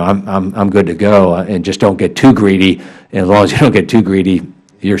 I'm good to go, and just don't get too greedy. And as long as you don't get too greedy,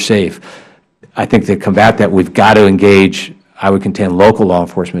 you're safe. I think to combat that, we've got to engage, I would contend, local law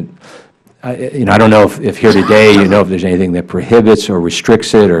enforcement. I don't know if here today if there's anything that prohibits or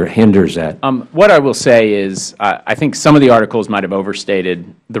restricts it or hinders that. What I will say is I think some of the articles might have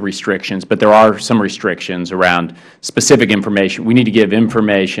overstated the restrictions, but there are some restrictions around specific information. We need to give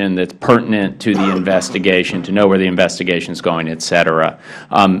information that's pertinent to the investigation, to know where the investigation is going, et cetera.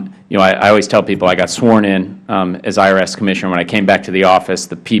 I always tell people I got sworn in as IRS Commissioner. When I came back to the office,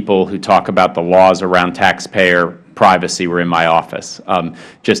 the people who talk about the laws around taxpayer privacy were in my office.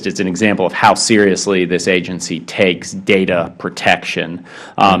 Just as an example of how seriously this agency takes data protection.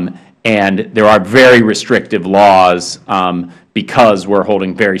 And there are very restrictive laws because we're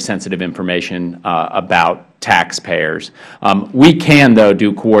holding very sensitive information about taxpayers. We can, though,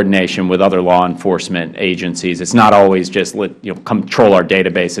 do coordination with other law enforcement agencies. It's not always just control our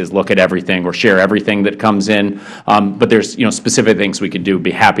databases, look at everything, or share everything that comes in. But there's specific things we could do. Be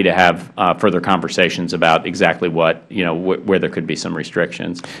happy to have further conversations about exactly what where there could be some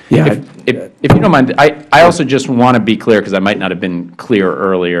restrictions. Yeah. If you don't mind, I also just want to be clear, because I might not have been clear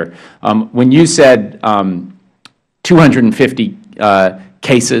earlier. When you said 250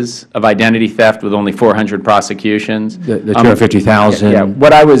 cases of identity theft with only 400 prosecutions. The 250,000. Yeah,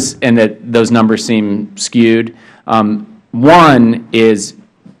 what I was, and that those numbers seem skewed. One is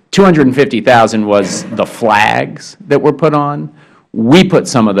 250,000 was the flags that were put on. We put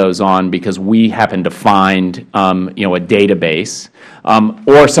some of those on because we happened to find, a database,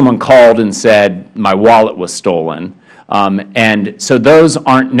 or someone called and said my wallet was stolen. And so those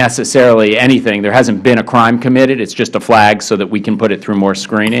aren't necessarily anything. There hasn't been a crime committed. It's just a flag so that we can put it through more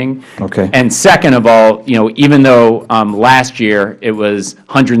screening. Okay. And second of all, even though last year it was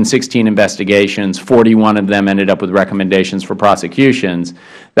 116 investigations, 41 of them ended up with recommendations for prosecutions,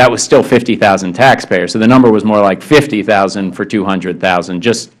 that was still 50,000 taxpayers. So the number was more like 50,000 for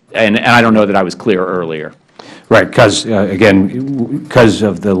 200,000. And I don't know that I was clear earlier. Right, because, again, because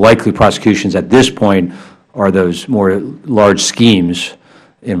of the likely prosecutions at this point are those more large schemes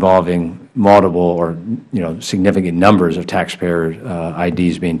involving multiple or significant numbers of taxpayer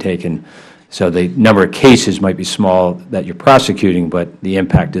IDs being taken. So the number of cases might be small that you're prosecuting, but the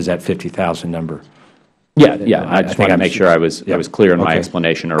impact is that 50,000 number. Yeah. I just want to make sure I was clear in my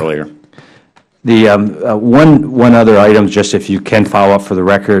explanation earlier. The one other item, just if you can follow up for the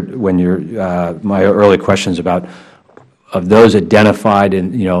record, when my early questions about of those identified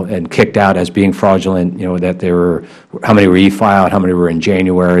and kicked out as being fraudulent, that there were, how many were e-filed, how many were in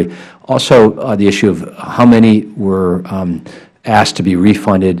January. Also, the issue of how many were asked to be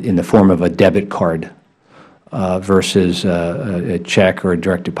refunded in the form of a debit card versus a check or a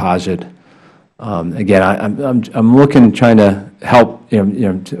direct deposit. Again, I'm looking, trying to help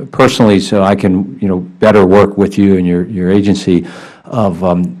personally, so I can better work with you and your agency of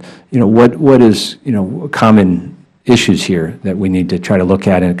what is common issues here that we need to try to look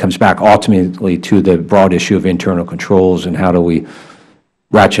at, and it comes back ultimately to the broad issue of internal controls and how do we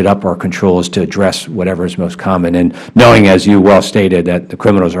ratchet up our controls to address whatever is most common. And knowing, as you well stated, that the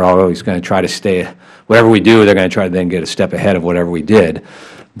criminals are always going to try to stay, whatever we do, they're going to try to then get a step ahead of whatever we did.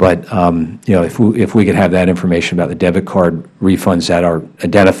 But you know, if we could have that information about the debit card refunds that are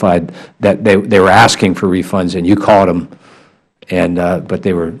identified, that they were asking for refunds and you called them, and but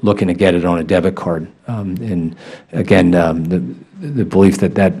they were looking to get it on a debit card. And again, the belief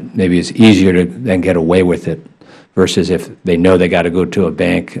that maybe is easier to then get away with it versus if they know they got to go to a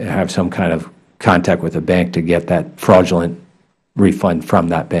bank and have some kind of contact with a bank to get that fraudulent refund from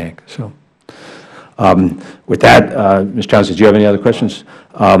that bank. So with that, Mr. Townsend, do you have any other questions?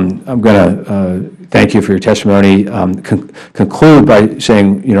 I'm going to thank you for your testimony. Conclude by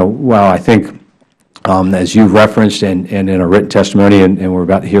saying, you know, while I think as you referenced and in a written testimony, and we're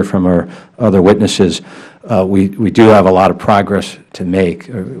about to hear from our other witnesses, we do have a lot of progress to make,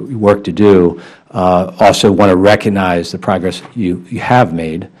 work to do. Also want to recognize the progress you have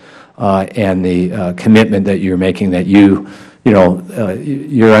made and the commitment that you're making, that you know,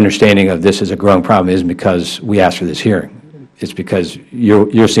 your understanding of this as a growing problem isn't because we asked for this hearing. It's because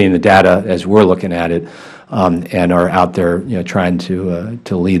you're seeing the data as we're looking at it, and are out there, you know, trying to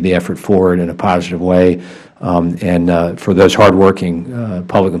lead the effort forward in a positive way. And for those hardworking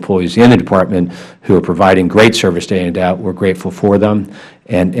public employees in the department who are providing great service day in and out, we're grateful for them.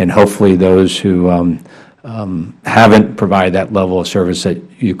 And hopefully those who haven't provided that level of service that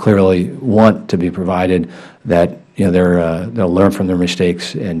you clearly want to be provided, that you know they'll learn from their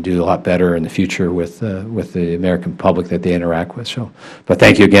mistakes and do a lot better in the future with the American public that they interact with. So, but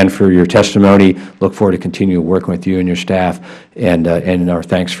thank you again for your testimony. Look forward to continue working with you and your staff, and our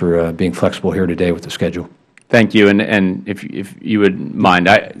thanks for being flexible here today with the schedule. Thank you, and if you would mind,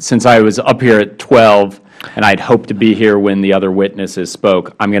 since I was up here at 12 and I'd hoped to be here when the other witnesses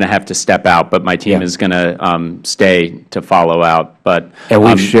spoke, I'm going to have to step out, but my team is going to stay to follow out. But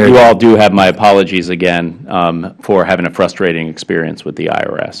you all do have my apologies again for having a frustrating experience with the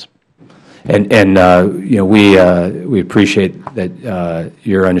IRS. And you know, we appreciate that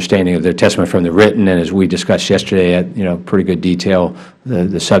your understanding of their testimony from the written, and as we discussed yesterday at, you know, pretty good detail,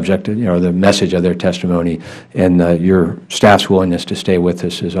 the subject, you know, the message of their testimony, and your staff's willingness to stay with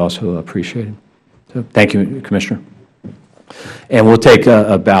us is also appreciated. So thank you, Commissioner. And we'll take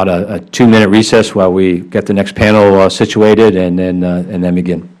about a 2-minute recess while we get the next panel situated, and then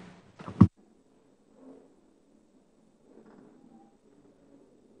begin.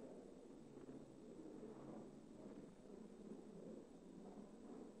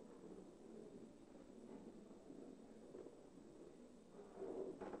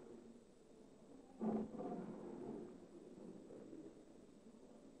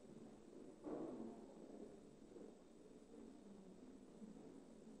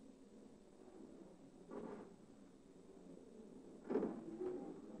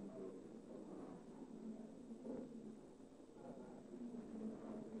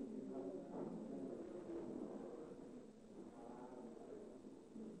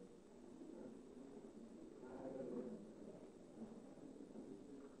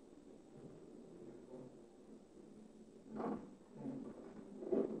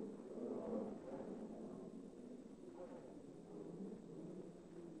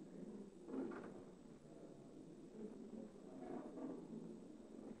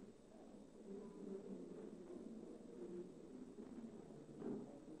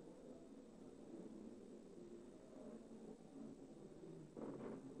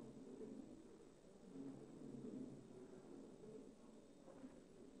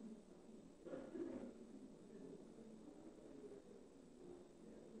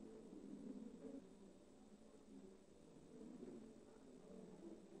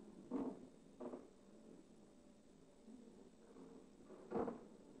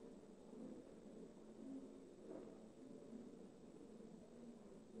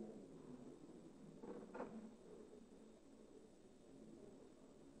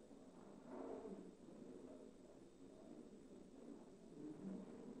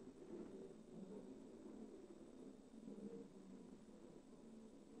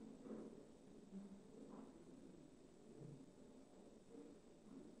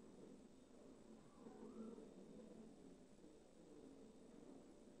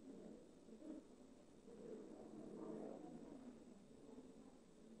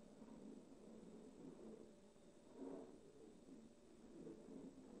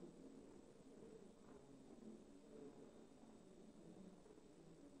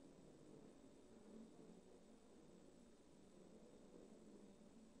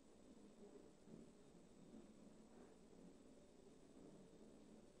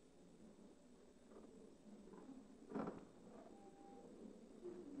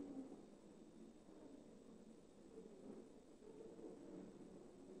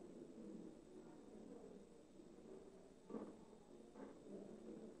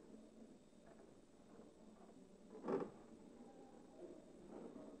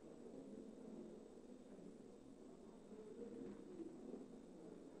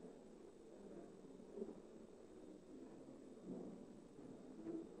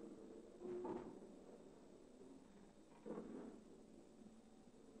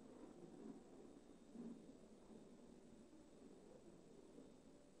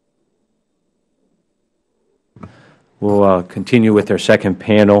 We'll continue with our second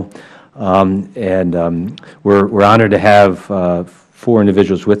panel, we're honored to have 4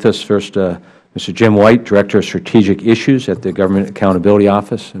 individuals with us. First, Mr. Jim White, Director of Strategic Issues at the Government Accountability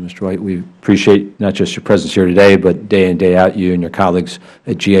Office. And Mr. White, we appreciate not just your presence here today, but day in, day out, you and your colleagues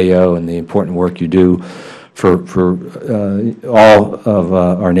at GAO and the important work you do for all of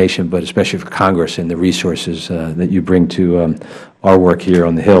our nation, but especially for Congress and the resources that you bring to our work here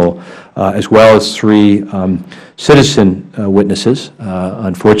on the Hill, as well as 3 citizen witnesses,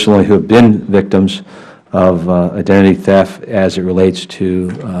 unfortunately, who have been victims of identity theft as it relates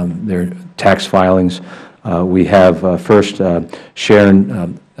to their tax filings. We have first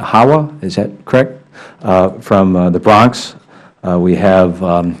Sharon Hawa, is that correct, from the Bronx. We have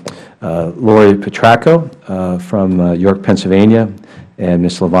Lori Petraco from York, Pennsylvania, and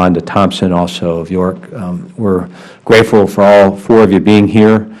Ms. Lavonda Thompson, also of York. We're grateful for all 4 of you being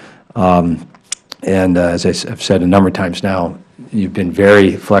here. And as I've said a number of times now, you've been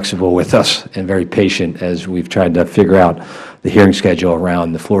very flexible with us and very patient as we've tried to figure out the hearing schedule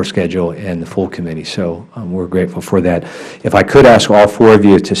around the floor schedule and the full committee. So we're grateful for that. If I could ask all 4 of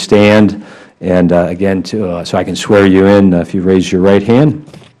you to stand, and again, so I can swear you in, if you raise your right hand.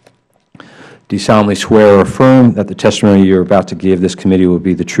 Do you solemnly swear or affirm that the testimony you're about to give this committee will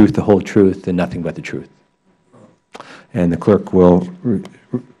be the truth, the whole truth, and nothing but the truth? And the clerk will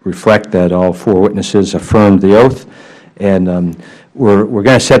reflect that all 4 witnesses affirmed the oath. And we're going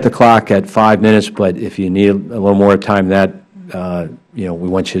to set the clock at 5 minutes, but if you need a little more time than that, we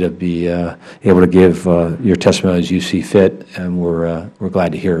want you to be able to give your testimony as you see fit, and we're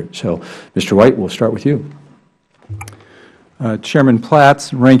glad to hear it. So, Mr. White, we'll start with you. Chairman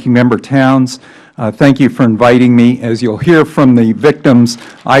Platts, Ranking Member Towns, thank you for inviting me. As you'll hear from the victims,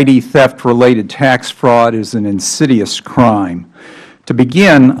 ID theft-related tax fraud is an insidious crime. To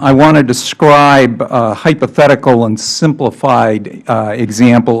begin, I want to describe a hypothetical and simplified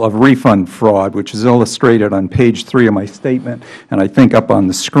example of refund fraud, which is illustrated on page 3 of my statement, and I think up on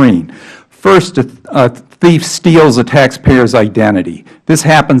the screen. First, a thief steals a taxpayer's identity. This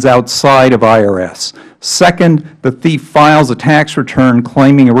happens outside of IRS. Second, the thief files a tax return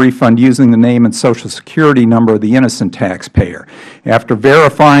claiming a refund using the name and Social Security number of the innocent taxpayer. After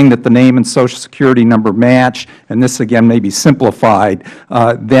verifying that the name and Social Security number match, and this again may be simplified,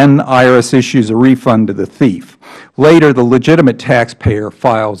 then IRS issues a refund to the thief. Later, the legitimate taxpayer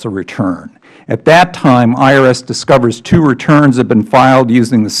files a return. At that time, IRS discovers 2 returns have been filed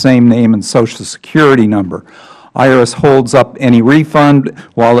using the same name and Social Security number. IRS holds up any refund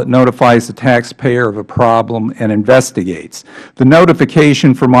while it notifies the taxpayer of a problem and investigates. The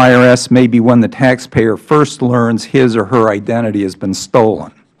notification from IRS may be when the taxpayer first learns his or her identity has been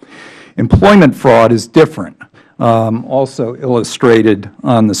stolen. Employment fraud is different. Also illustrated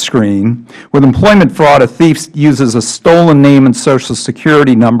on the screen. With employment fraud, a thief uses a stolen name and Social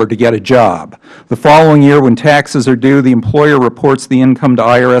Security number to get a job. The following year, when taxes are due, the employer reports the income to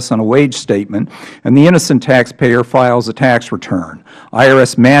IRS on a wage statement, and the innocent taxpayer files a tax return.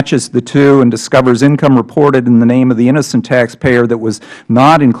 IRS matches the 2 and discovers income reported in the name of the innocent taxpayer that was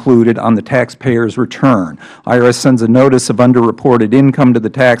not included on the taxpayer's return. IRS sends a notice of underreported income to the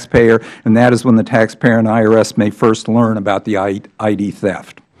taxpayer, and that is when the taxpayer and IRS may first learn about the ID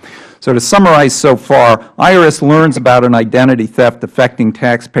theft. So to summarize so far, IRS learns about an identity theft affecting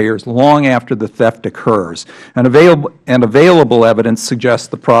taxpayers long after the theft occurs, and available evidence suggests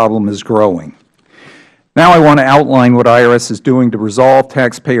the problem is growing. Now I want to outline what IRS is doing to resolve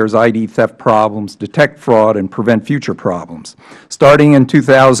taxpayers' ID theft problems, detect fraud, and prevent future problems. Starting in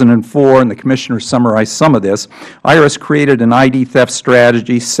 2004, and the Commissioner summarized some of this, IRS created an ID theft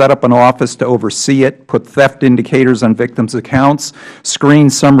strategy, set up an office to oversee it, put theft indicators on victims' accounts,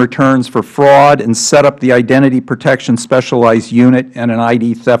 screened some returns for fraud, and set up the Identity Protection Specialized Unit and an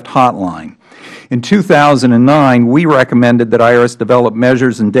ID theft hotline. In 2009, we recommended that IRS develop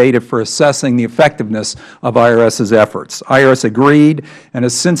measures and data for assessing the effectiveness of IRS's efforts. IRS agreed and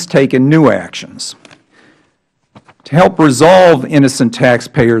has since taken new actions. To help resolve innocent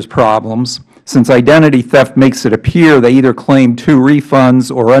taxpayers' problems, since identity theft makes it appear they either claimed 2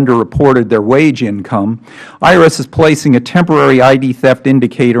 refunds or underreported their wage income, IRS is placing a temporary ID theft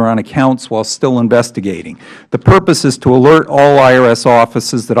indicator on accounts while still investigating. The purpose is to alert all IRS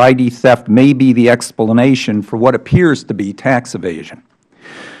offices that ID theft may be the explanation for what appears to be tax evasion.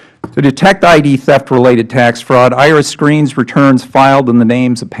 To detect ID theft-related tax fraud, IRS screens returns filed in the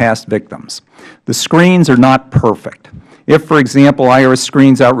names of past victims. The screens are not perfect. If, for example, IRS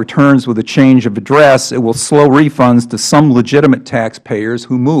screens out returns with a change of address, it will slow refunds to some legitimate taxpayers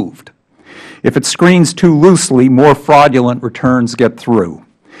who moved. If it screens too loosely, more fraudulent returns get through.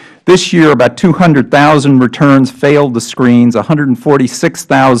 This year, about 200,000 returns failed the screens,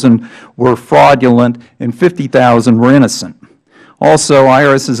 146,000 were fraudulent, and 50,000 were innocent. Also,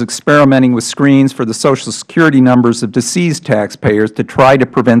 IRS is experimenting with screens for the Social Security numbers of deceased taxpayers to try to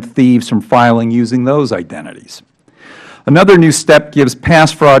prevent thieves from filing using those identities. Another new step gives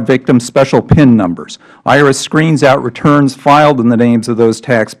past fraud victims special PIN numbers. IRS screens out returns filed in the names of those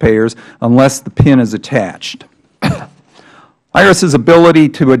taxpayers unless the PIN is attached. IRS's ability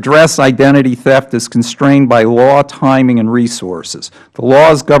to address identity theft is constrained by law, timing, and resources. The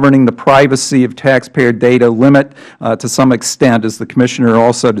laws governing the privacy of taxpayer data limit, to some extent, as the Commissioner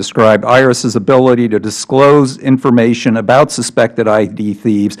also described, IRS's ability to disclose information about suspected ID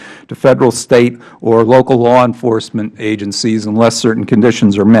thieves to Federal, State, or local law enforcement agencies unless certain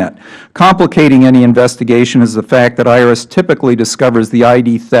conditions are met. Complicating any investigation is the fact that IRS typically discovers the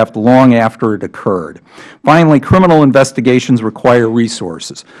ID theft long after it occurred. Finally, criminal investigations require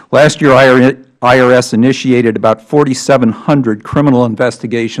resources. Last year, IRS initiated about 4,700 criminal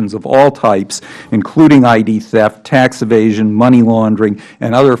investigations of all types, including ID theft, tax evasion, money laundering,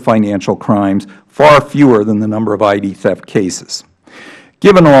 and other financial crimes, far fewer than the number of ID theft cases.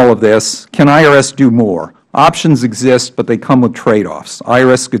 Given all of this, can IRS do more? Options exist, but they come with trade-offs.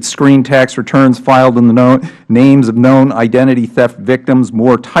 IRS could screen tax returns filed in the names of known identity theft victims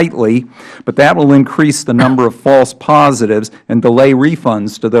more tightly, but that will increase the number of false positives and delay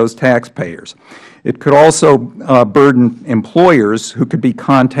refunds to those taxpayers. It could also burden employers who could be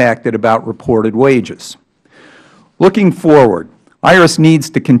contacted about reported wages. Looking forward, IRS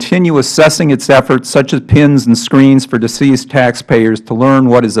needs to continue assessing its efforts, such as PINs and screens for deceased taxpayers, to learn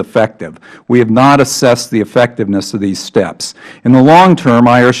what is effective. We have not assessed the effectiveness of these steps. In the long term,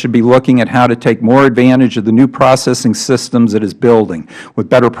 IRS should be looking at how to take more advantage of the new processing systems it is building. With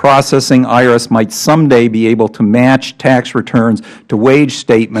better processing, IRS might someday be able to match tax returns to wage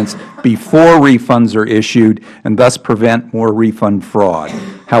statements before refunds are issued and thus prevent more refund fraud.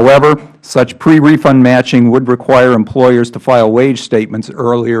 However, such pre-refund matching would require employers to file wage statements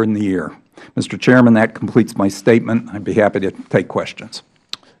earlier in the year. Mr. Chairman, that completes my statement. I'd be happy to take questions.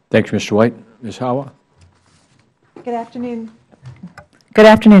 Thank you, Mr. White. Ms. Hawa. Good afternoon. Good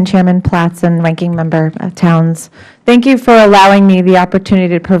afternoon, Chairman Platts and Ranking Member Towns. Thank you for allowing me the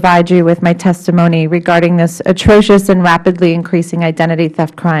opportunity to provide you with my testimony regarding this atrocious and rapidly increasing identity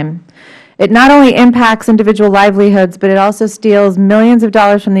theft crime. It not only impacts individual livelihoods, but it also steals millions of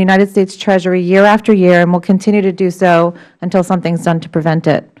dollars from the United States Treasury year after year and will continue to do so until something's done to prevent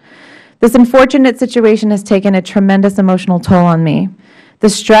it. This unfortunate situation has taken a tremendous emotional toll on me. The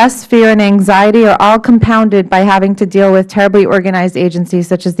stress, fear, and anxiety are all compounded by having to deal with terribly organized agencies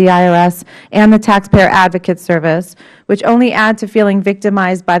such as the IRS and the Taxpayer Advocate Service, which only add to feeling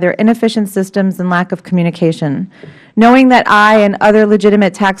victimized by their inefficient systems and lack of communication. Knowing that I and other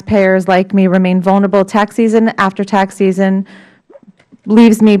legitimate taxpayers like me remain vulnerable tax season after tax season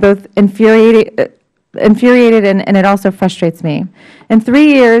leaves me both infuriated and it also frustrates me. In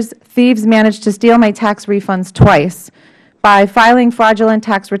 3 years, thieves managed to steal my tax refunds twice by filing fraudulent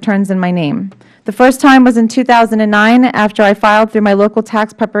tax returns in my name. The first time was in 2009 after I filed through my local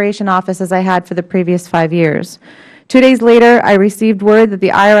tax preparation office as I had for the previous 5 years. 2 days later, I received word that the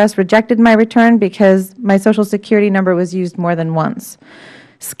IRS rejected my return because my Social Security number was used more than once.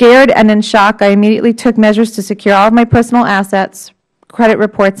 Scared and in shock, I immediately took measures to secure all of my personal assets, credit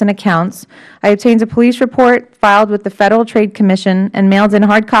reports, and accounts. I obtained a police report, filed with the Federal Trade Commission, and mailed in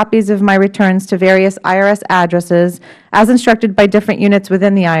hard copies of my returns to various IRS addresses, as instructed by different units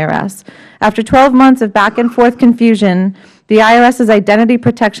within the IRS. After 12 months of back-and-forth confusion, the IRS's Identity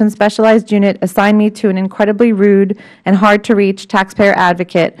Protection Specialized Unit assigned me to an incredibly rude and hard-to-reach taxpayer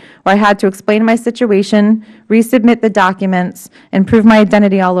advocate, where I had to explain my situation, resubmit the documents, and prove my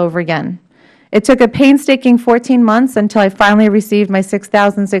identity all over again. It took a painstaking 14 months until I finally received my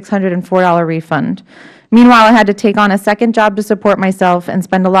 $6,604 refund. Meanwhile, I had to take on a second job to support myself and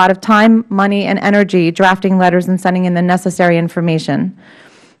spend a lot of time, money, and energy drafting letters and sending in the necessary information.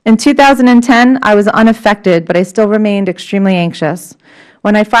 In 2010, I was unaffected, but I still remained extremely anxious.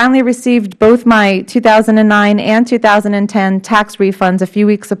 When I finally received both my 2009 and 2010 tax refunds a few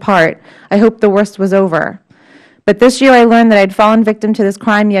weeks apart, I hoped the worst was over. But this year I learned that I'd fallen victim to this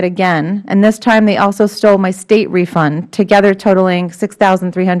crime yet again, and this time they also stole my state refund, together totaling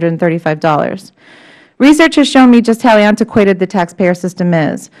 $6,335. Research has shown me just how antiquated the taxpayer system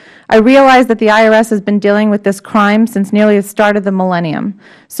is. I realize that the IRS has been dealing with this crime since nearly the start of the millennium.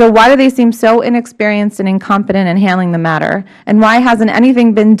 So why do they seem so inexperienced and incompetent in handling the matter? And why hasn't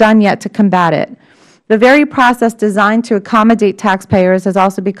anything been done yet to combat it? The very process designed to accommodate taxpayers has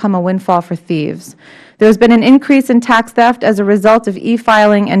also become a windfall for thieves. There has been an increase in tax theft as a result of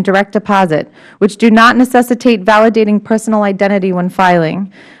e-filing and direct deposit, which do not necessitate validating personal identity when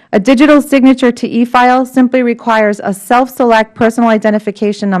filing. A digital signature to e-file simply requires a self-select personal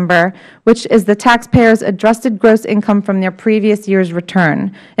identification number, which is the taxpayer's adjusted gross income from their previous year's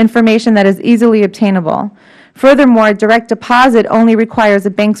return, information that is easily obtainable. Furthermore, direct deposit only requires a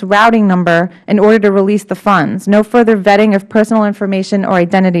bank's routing number in order to release the funds. No further vetting of personal information or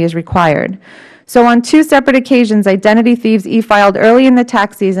identity is required. So on 2 separate occasions, identity thieves e-filed early in the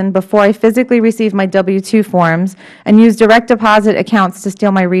tax season before I physically received my W-2 forms and used direct deposit accounts to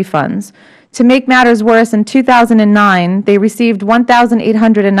steal my refunds. To make matters worse, in 2009, they received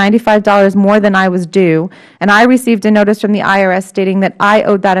 $1,895 more than I was due, and I received a notice from the IRS stating that I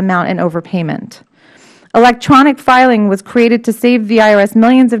owed that amount in overpayment. Electronic filing was created to save the IRS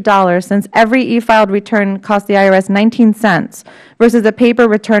millions of dollars, since every e-filed return cost the IRS 19 cents versus a paper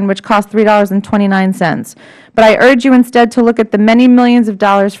return which cost $3.29. But I urge you instead to look at the many millions of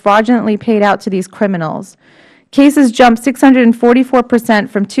dollars fraudulently paid out to these criminals. Cases jumped 644%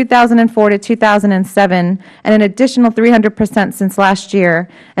 from 2004 to 2007, and an additional 300% since last year,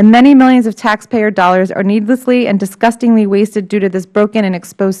 and many millions of taxpayer dollars are needlessly and disgustingly wasted due to this broken and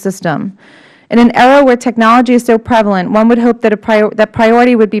exposed system. In an era where technology is so prevalent, one would hope that that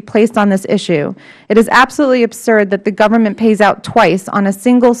priority would be placed on this issue. It is absolutely absurd that the government pays out twice on a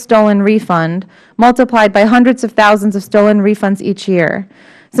single stolen refund, multiplied by hundreds of thousands of stolen refunds each year.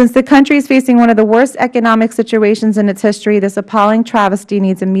 Since the country is facing one of the worst economic situations in its history, this appalling travesty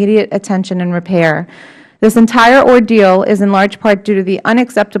needs immediate attention and repair. This entire ordeal is in large part due to the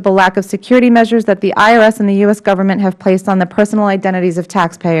unacceptable lack of security measures that the IRS and the U.S. government have placed on the personal identities of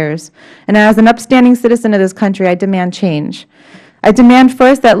taxpayers. And as an upstanding citizen of this country, I demand change. I demand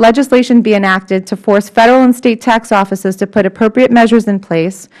first that legislation be enacted to force federal and state tax offices to put appropriate measures in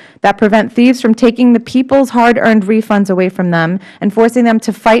place that prevent thieves from taking the people's hard-earned refunds away from them and forcing them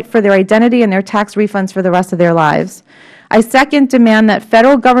to fight for their identity and their tax refunds for the rest of their lives. I second demand that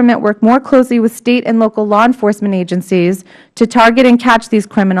federal government work more closely with state and local law enforcement agencies to target and catch these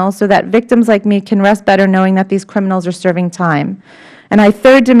criminals so that victims like me can rest better knowing that these criminals are serving time. And I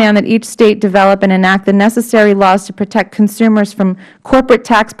third demand that each state develop and enact the necessary laws to protect consumers from corporate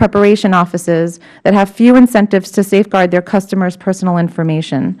tax preparation offices that have few incentives to safeguard their customers' personal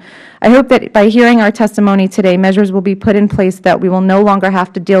information. I hope that by hearing our testimony today, measures will be put in place that we will no longer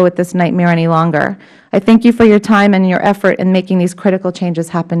have to deal with this nightmare any longer. I thank you for your time and your effort in making these critical changes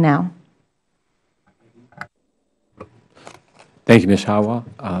happen now. Thank you, Ms. Hawa.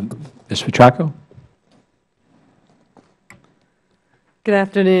 Ms. Petraco? Good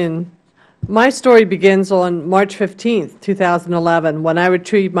afternoon. My story begins on March 15, 2011, when I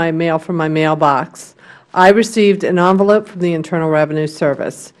retrieved my mail from my mailbox. I received an envelope from the Internal Revenue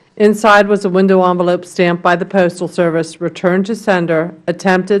Service. Inside was a window envelope stamped by the Postal Service, returned to sender,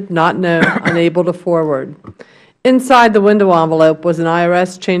 attempted, not known, unable to forward. Inside the window envelope was an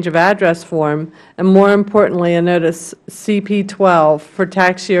IRS change of address form, and more importantly, a notice CP-12 for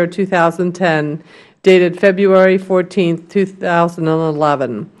tax year 2010, dated February 14,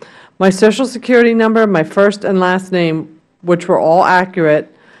 2011. My Social Security number, my first and last name, which were all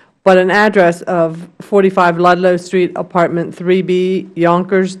accurate, but an address of 45 Ludlow Street, Apartment 3B,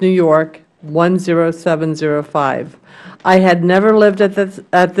 Yonkers, New York, 10705. I had never lived at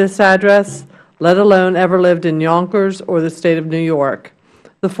this address, let alone ever lived in Yonkers or the state of New York.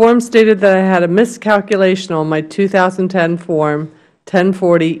 The form stated that I had a miscalculation on my 2010 Form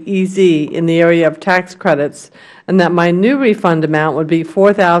 1040-EZ in the area of tax credits, and that my new refund amount would be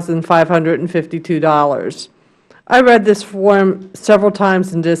 $4,552. I read this form several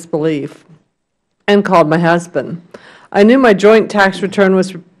times in disbelief and called my husband. I knew my joint tax return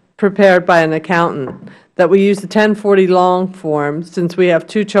was prepared by an accountant, that we used the 1040 long form since we have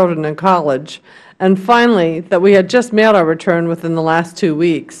 2 children in college, and finally, that we had just mailed our return within the last 2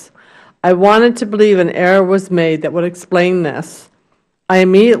 weeks. I wanted to believe an error was made that would explain this. I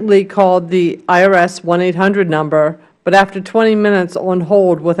immediately called the IRS 1-800 number, but after 20 minutes on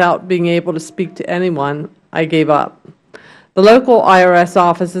hold without being able to speak to anyone, I gave up. The local IRS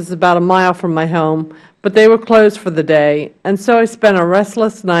office is about a mile from my home, but they were closed for the day, and so I spent a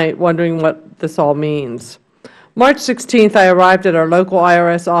restless night wondering what this all means. March 16th, I arrived at our local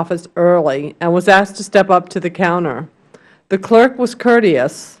IRS office early and was asked to step up to the counter. The clerk was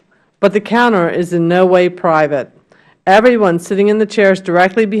courteous, but the counter is in no way private. Everyone sitting in the chairs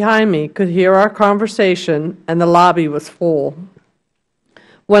directly behind me could hear our conversation, and the lobby was full.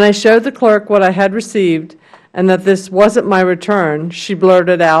 When I showed the clerk what I had received and that this wasn't my return, she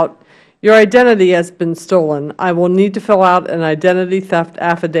blurted out, "Your identity has been stolen. I will need to fill out an identity theft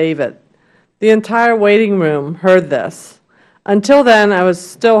affidavit." The entire waiting room heard this. Until then, I was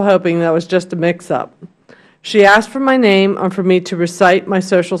still hoping that was just a mix-up. She asked for my name and for me to recite my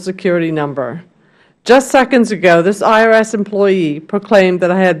Social Security number. Just seconds ago, this IRS employee proclaimed that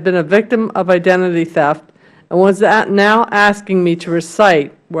I had been a victim of identity theft and was now asking me to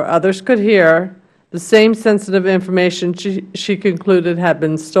recite, where others could hear, the same sensitive information she concluded had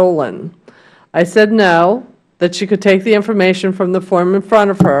been stolen. I said no, that she could take the information from the form in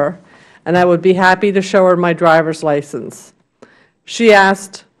front of her, and I would be happy to show her my driver's license. She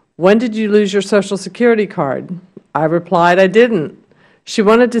asked, "When did you lose your Social Security card?" I replied, "I didn't." She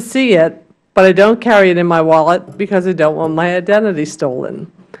wanted to see it, but I don't carry it in my wallet because I don't want my identity stolen.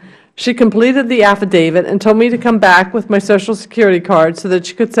 She completed the affidavit and told me to come back with my Social Security card so that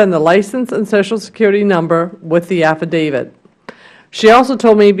she could send the license and Social Security number with the affidavit. She also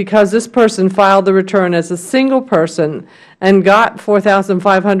told me because this person filed the return as a single person and got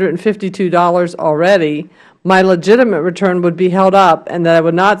 $4,552 already, my legitimate return would be held up and that I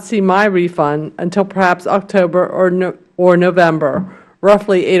would not see my refund until perhaps October or November,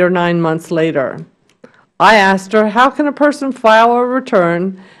 roughly 8 or 9 months later. I asked her, how can a person file a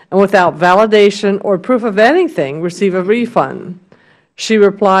return and without validation or proof of anything receive a refund? She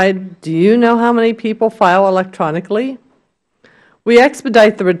replied, "Do you know how many people file electronically?" We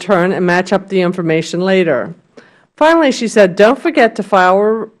expedite the return and match up the information later. Finally, she said, "Don't forget to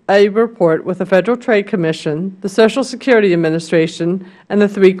file a report with the Federal Trade Commission, the Social Security Administration, and the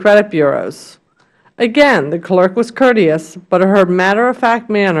 3 credit bureaus." Again, the clerk was courteous, but her matter-of-fact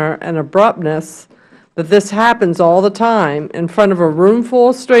manner and abruptness that this happens all the time in front of a room full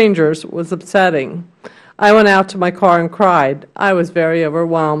of strangers was upsetting. I went out to my car and cried. I was very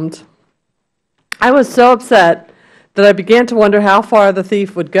overwhelmed. I was so upset that I began to wonder how far the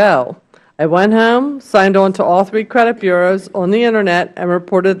thief would go. I went home, signed on to all 3 credit bureaus on the Internet, and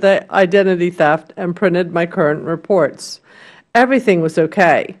reported the identity theft and printed my current reports. Everything was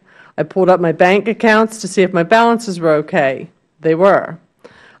okay. I pulled up my bank accounts to see if my balances were okay. They were.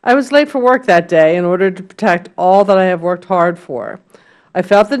 I was late for work that day in order to protect all that I have worked hard for. I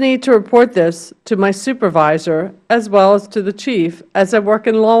felt the need to report this to my supervisor as well as to the chief, as I work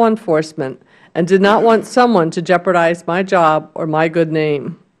in law enforcement and did not want someone to jeopardize my job or my good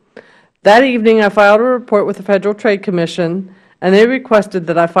name. That evening, I filed a report with the Federal Trade Commission, and they requested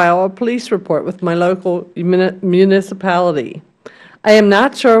that I file a police report with my local municipality. I am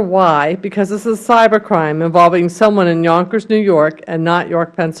not sure why, because this is a cybercrime involving someone in Yonkers, New York, and not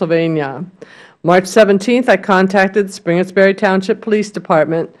York, Pennsylvania. March 17th, I contacted the Springersbury Township Police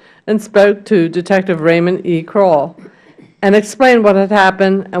Department and spoke to Detective Raymond E. Kroll and explained what had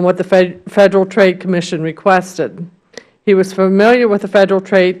happened and what the Federal Trade Commission requested. He was familiar with the Federal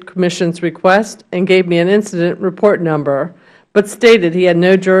Trade Commission's request and gave me an incident report number, but stated he had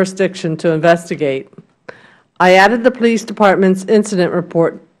no jurisdiction to investigate. I added the police department's incident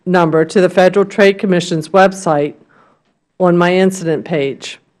report number to the Federal Trade Commission's website on my incident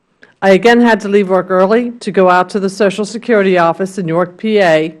page. I again had to leave work early to go out to the Social Security office in York,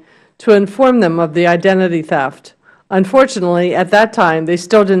 PA, to inform them of the identity theft. Unfortunately, at that time, they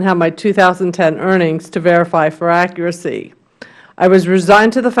still didn't have my 2010 earnings to verify for accuracy. I was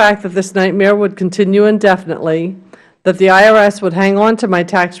resigned to the fact that this nightmare would continue indefinitely, that the IRS would hang on to my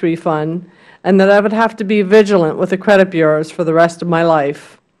tax refund, and that I would have to be vigilant with the credit bureaus for the rest of my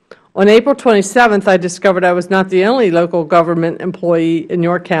life. On April 27th, I discovered I was not the only local government employee in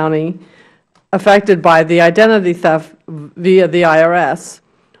York County affected by the identity theft via the IRS.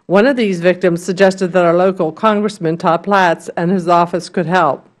 One of these victims suggested that our local Congressman, Todd Platts, and his office could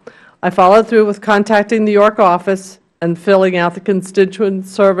help. I followed through with contacting the York office and filling out the constituent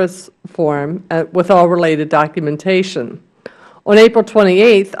service form with all related documentation. On April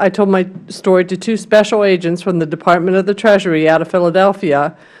 28th, I told my story to 2 special agents from the Department of the Treasury out of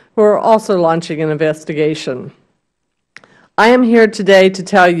Philadelphia who are also launching an investigation. I am here today to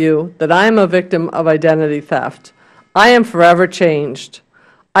tell you that I am a victim of identity theft. I am forever changed.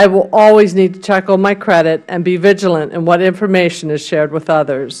 I will always need to check on my credit and be vigilant in what information is shared with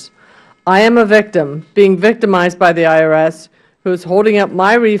others. I am a victim, being victimized by the IRS, who is holding up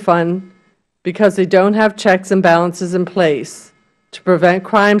my refund because they don't have checks and balances in place to prevent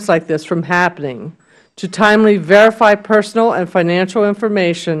crimes like this from happening, to timely verify personal and financial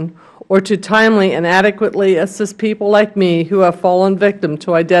information, or to timely and adequately assist people like me who have fallen victim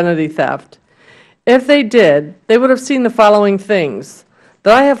to identity theft. If they did, they would have seen the following things: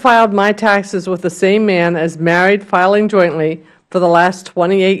 that I have filed my taxes with the same man as married filing jointly for the last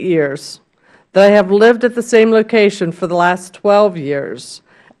 28 years, that I have lived at the same location for the last 12 years,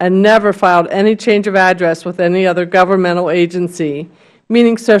 and never filed any change of address with any other governmental agency,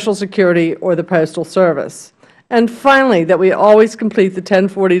 meaning Social Security or the Postal Service. And finally, that we always complete the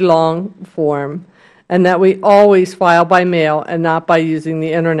 1040 long form, and that we always file by mail and not by using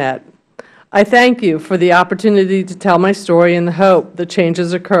the Internet. I thank you for the opportunity to tell my story in the hope that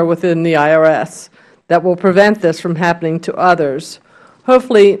changes occur within the IRS that will prevent this from happening to others.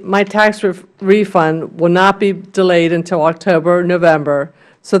 Hopefully, my tax refund will not be delayed until October or November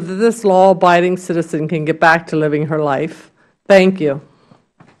so that this law-abiding citizen can get back to living her life. Thank you.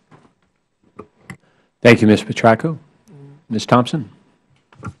 Thank you, Ms. Petraco. Ms. Thompson.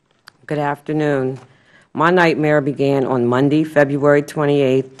 Good afternoon. My nightmare began on Monday, February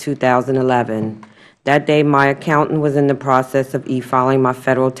 28, 2011. That day, my accountant was in the process of e-filing my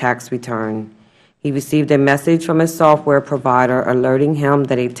federal tax return. He received a message from his software provider alerting him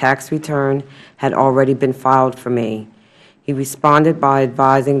that a tax return had already been filed for me. He responded by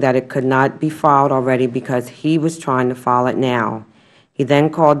advising that it could not be filed already because he was trying to file it now. He then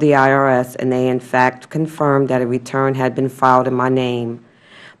called the IRS, and they in fact confirmed that a return had been filed in my name.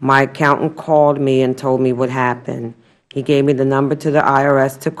 My accountant called me and told me what happened. He gave me the number to the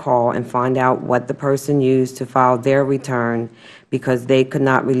IRS to call and find out what the person used to file their return because they could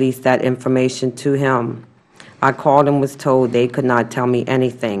not release that information to him. I called and was told they could not tell me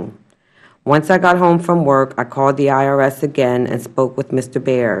anything. Once I got home from work, I called the IRS again and spoke with Mr.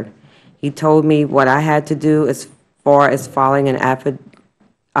 Baird. He told me what I had to do as far as filing an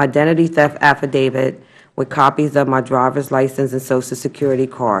identity theft affidavit with copies of my driver's license and Social Security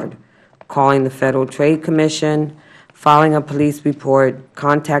card, calling the Federal Trade Commission, filing a police report,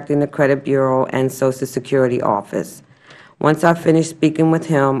 contacting the Credit Bureau and Social Security office. Once I finished speaking with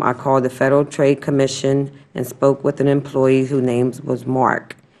him, I called the Federal Trade Commission and spoke with an employee whose name was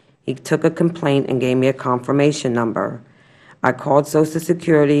Mark. He took a complaint and gave me a confirmation number. I called Social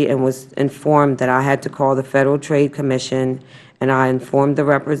Security and was informed that I had to call the Federal Trade Commission, and I informed the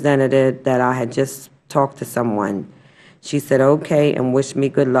representative that I had just talked to someone. She said okay and wished me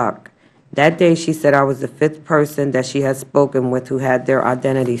good luck. That day she said I was the 5th person that she had spoken with who had their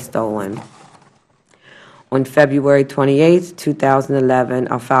identity stolen. On February 28, 2011,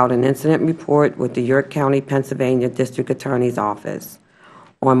 I filed an incident report with the York County, Pennsylvania District Attorney's Office.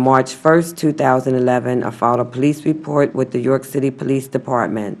 On March 1, 2011, I filed a police report with the York City Police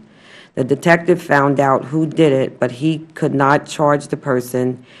Department. The detective found out who did it, but he could not charge the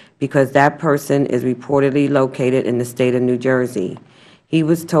person because that person is reportedly located in the state of New Jersey. He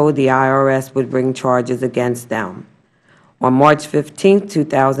was told the IRS would bring charges against them. On March 15,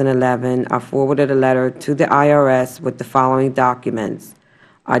 2011, I forwarded a letter to the IRS with the following documents: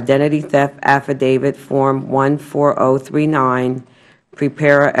 Identity Theft Affidavit Form 14039,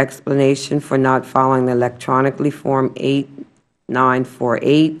 prepare explanation for not filing electronically Form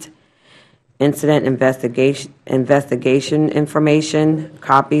 8948, incident investigation information,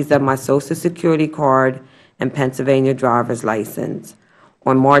 copies of my Social Security card, and Pennsylvania driver's license.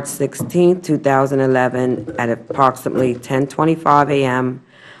 On March 16, 2011, at approximately 10:25 a.m.,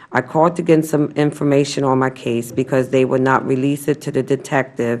 I called to get some information on my case because they would not release it to the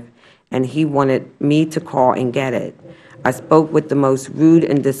detective, and he wanted me to call and get it. I spoke with the most rude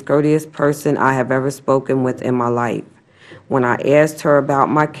and discourteous person I have ever spoken with in my life. When I asked her about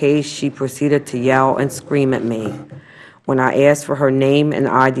my case, she proceeded to yell and scream at me. When I asked for her name and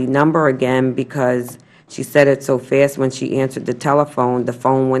ID number again because she said it so fast when she answered the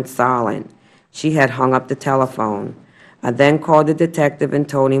phone went silent. She had hung up the telephone. I then called the detective and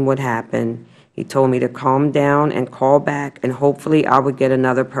told him what happened. He told me to calm down and call back, and hopefully I would get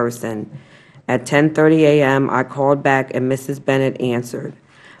another person. At 10:30 a.m., I called back and Mrs. Bennett answered.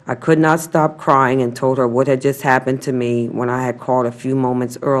 I could not stop crying and told her what had just happened to me when I had called a few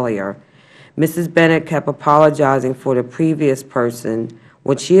moments earlier. Mrs. Bennett kept apologizing for the previous person,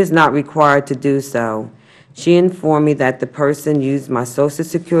 which she is not required to do so. She informed me that the person used my Social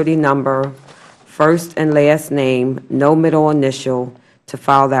Security number, first and last name, no middle initial, to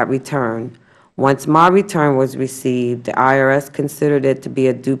file that return. Once my return was received, the IRS considered it to be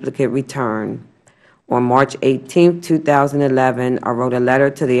a duplicate return. On March 18, 2011, I wrote a letter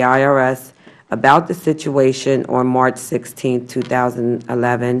to the IRS about the situation on March 16,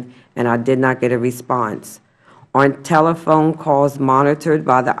 2011, and I did not get a response. On telephone calls monitored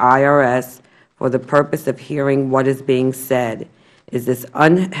by the IRS for the purpose of hearing what is being said. Is this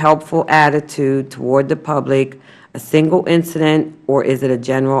unhelpful attitude toward the public a single incident, or is it a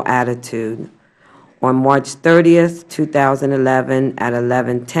general attitude? On March 30, 2011, at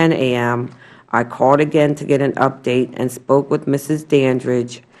 11:10 a.m., I called again to get an update and spoke with Mrs.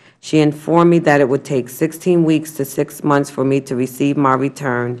 Dandridge. She informed me that it would take 16 weeks to 6 months for me to receive my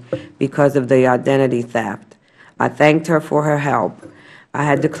return because of the identity theft. I thanked her for her help. I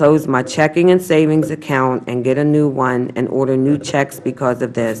had to close my checking and savings account and get a new one and order new checks because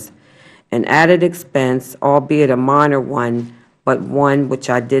of this. An added expense, albeit a minor one, but one which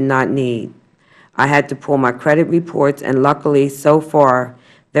I did not need. I had to pull my credit reports, and luckily, so far,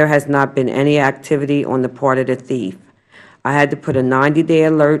 there has not been any activity on the part of the thief. I had to put a 90-day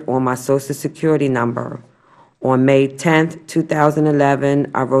alert on my Social Security number. On May 10,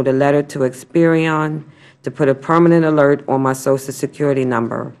 2011, I wrote a letter to Experian to put a permanent alert on my Social Security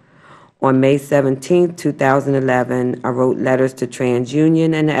number. On May 17, 2011, I wrote letters to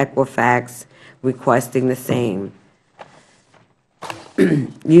TransUnion and Equifax requesting the same.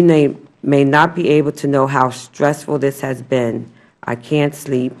 You may not be able to know how stressful this has been. I can't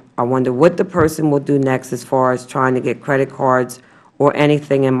sleep. I wonder what the person will do next as far as trying to get credit cards or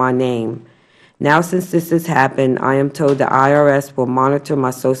anything in my name. Now, since this has happened, I am told the IRS will monitor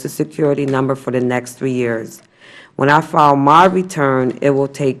my Social Security number for the next 3 years. When I file my return, it will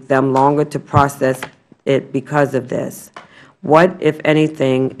take them longer to process it because of this. What, if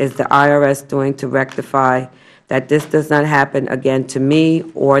anything, is the IRS doing to rectify that this does not happen again to me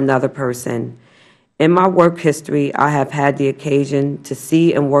or another person? In my work history, I have had the occasion to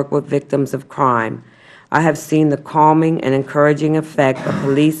see and work with victims of crime. I have seen the calming and encouraging effect a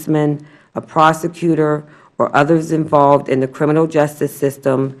policeman, a prosecutor, or others involved in the criminal justice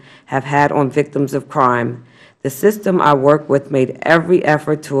system have had on victims of crime. The system I work with made every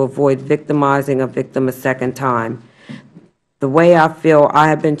effort to avoid victimizing a victim a second time. The way I feel I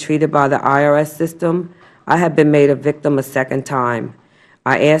have been treated by the IRS system, I have been made a victim a second time.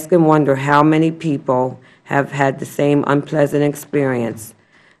 I ask and wonder how many people have had the same unpleasant experience.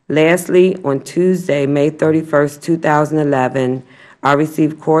 Lastly, on Tuesday, May 31, 2011, I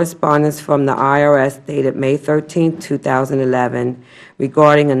received correspondence from the IRS dated May 13, 2011,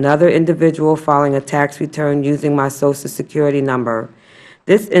 regarding another individual filing a tax return using my Social Security number.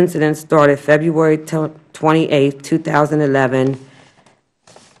 This incident started February 28, 2011,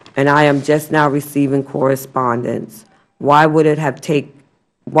 and I am just now receiving correspondence. Why would it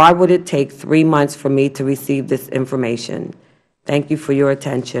take 3 months for me to receive this information? Thank you for your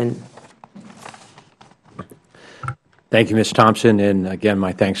attention. Thank you, Ms. Thompson, and again,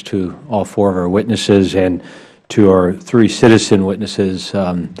 my thanks to all 4 of our witnesses and to our 3 citizen witnesses,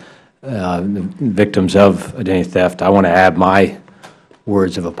 victims of identity theft. I want to add my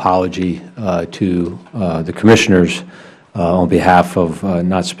words of apology to the commissioners on behalf of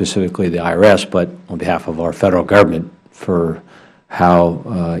not specifically the IRS, but on behalf of our federal government for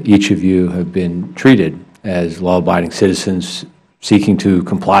how each of you have been treated as law-abiding citizens seeking to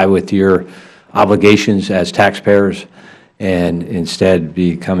comply with your obligations as taxpayers, and instead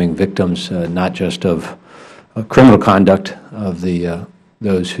becoming victims not just of criminal conduct of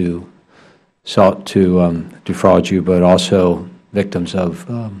those who sought to defraud you, but also victims of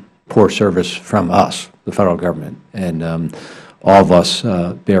poor service from us, the federal government. And all of us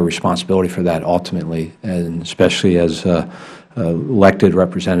bear responsibility for that ultimately, and especially as elected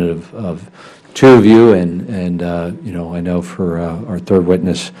representative of 2 of you, and you know, I know for our 3rd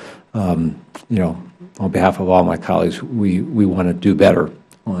witness, you know, on behalf of all my colleagues, we want to do better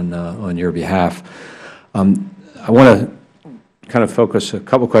on your behalf. I want to kind of focus a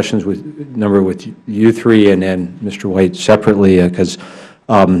couple questions with you 3 and then Mr. White separately, because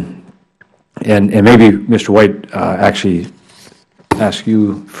and maybe Mr. White actually ask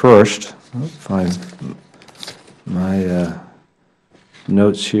you first. I'll find my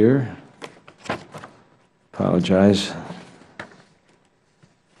notes here. Apologize.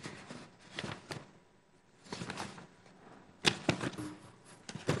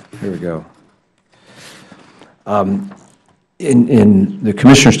 Here we go. In the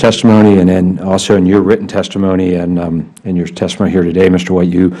Commissioner's testimony and then also in your written testimony and in your testimony here today, Mr. White,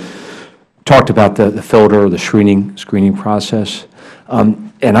 you talked about the filter, the screening process.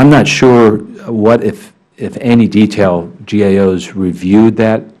 And I'm not sure what, if any detail, GAOs reviewed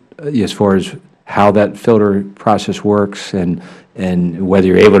that as far as how that filter process works and whether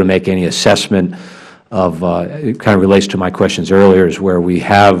you're able to make any assessment of, it kind of relates to my questions earlier, is where we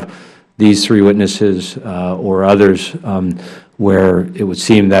have these 3 witnesses or others where it would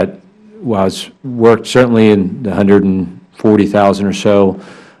seem that while it's worked certainly in the 140,000 or so,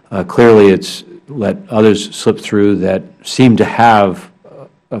 clearly it's let others slip through that seem to have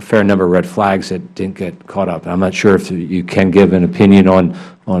a fair number of red flags that didn't get caught up. I'm not sure if you can give an opinion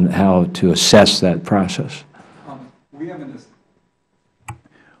on how to assess that process.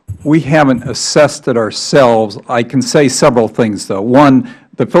 We haven't assessed it ourselves. I can say several things, though. One,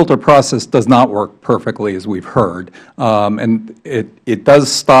 the filter process does not work perfectly, as we've heard, and it does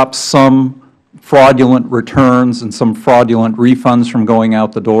stop some fraudulent returns and some fraudulent refunds from going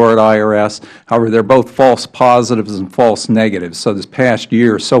out the door at IRS. However, they're both false positives and false negatives. So this past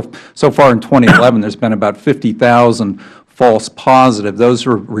year, so far in 2011, there's been about 50,000 false positive. Those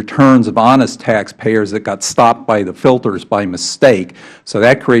are returns of honest taxpayers that got stopped by the filters by mistake. So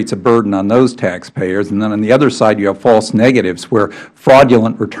that creates a burden on those taxpayers. And then on the other side, you have false negatives where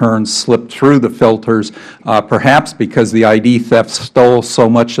fraudulent returns slipped through the filters, perhaps because the ID theft stole so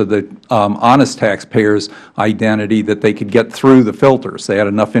much of the honest taxpayers' identity that they could get through the filters. They had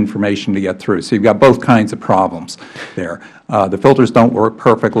enough information to get through. So you've got both kinds of problems there. The filters don't work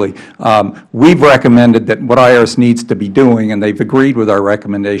perfectly. We've recommended that what IRS needs to be doing, and they've agreed with our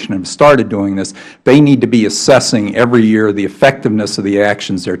recommendation and have started doing this, they need to be assessing every year the effectiveness of the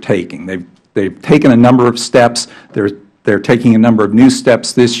actions they're taking. They've taken a number of steps. They're taking a number of new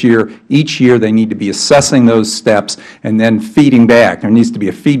steps this year. Each year they need to be assessing those steps and then feeding back. There needs to be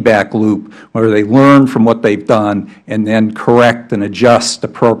a feedback loop where they learn from what they've done and then correct and adjust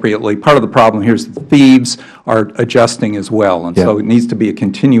appropriately. Part of the problem here is that thieves are adjusting as well, and so it needs to be a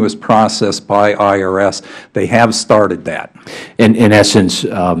continuous process by IRS. They have started that. In essence,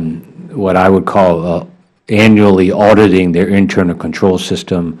 what I would call annually auditing their internal control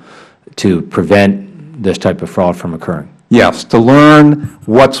system to prevent this type of fraud from occurring. Yes, to learn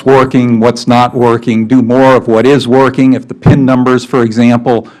what's working, what's not working, do more of what is working. If the PIN numbers, for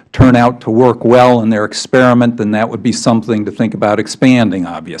example, turn out to work well in their experiment, then that would be something to think about expanding,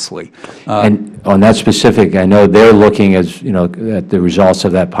 obviously. And on that specific, I know they're looking at the results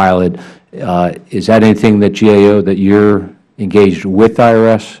of that pilot. Is that anything that GAO, that you're engaged with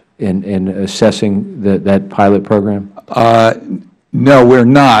IRS in assessing that pilot program? No, we're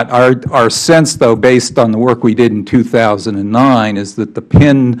not. Our sense, though, based on the work we did in 2009, is that the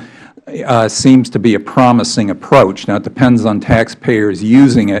PIN seems to be a promising approach. Now, it depends on taxpayers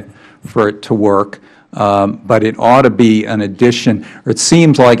using it for it to work, but it ought to be an addition, or it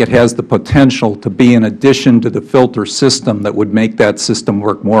seems like it has the potential to be an addition to the filter system that would make that system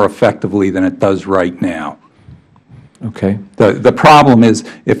work more effectively than it does right now. Okay. The problem is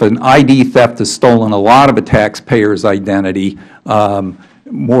if an ID theft has stolen a lot of a taxpayer's identity,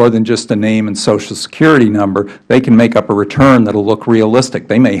 more than just a name and Social Security number, they can make up a return that will look realistic.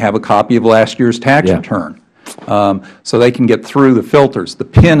 They may have a copy of last year's tax return. So they can get through the filters. The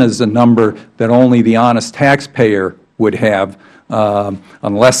PIN is a number that only the honest taxpayer would have,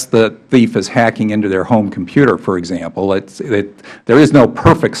 unless the thief is hacking into their home computer, for example. There is no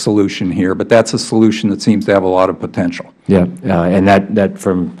perfect solution here, but that's a solution that seems to have a lot of potential. Yeah, and that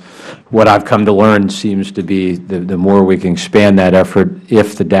from what I've come to learn seems to be the more we can expand that effort,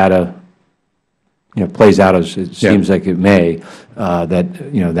 if the data plays out as it seems like it may,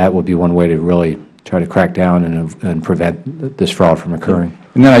 that will be one way to really try to crack down and prevent this fraud from occurring.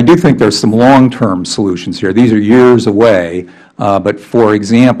 And then I do think there's some long-term solutions here. These are years away, but for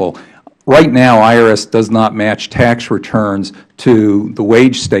example, right now IRS does not match tax returns to the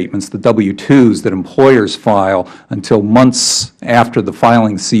wage statements, the W-2s that employers file, until months after the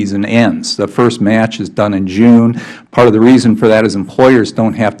filing season ends. The first match is done in June. Part of the reason for that is employers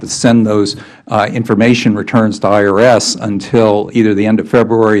don't have to send those information returns to IRS until either the end of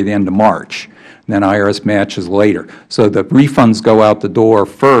February or the end of March. Then IRS matches later. So the refunds go out the door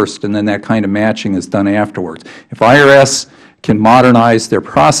first, and then that kind of matching is done afterwards. If IRS can modernize their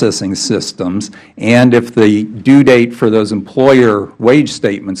processing systems, and if the due date for those employer wage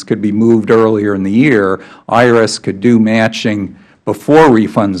statements could be moved earlier in the year, IRS could do matching before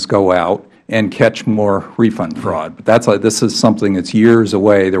refunds go out and catch more refund fraud. But this is something that's years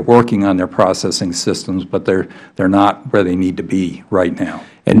away. They're working on their processing systems, but they're not where they need to be right now.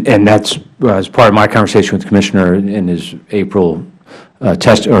 And that's as part of my conversation with the Commissioner in his April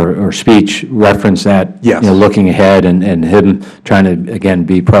test or speech, referenced that, looking ahead and him trying to, again,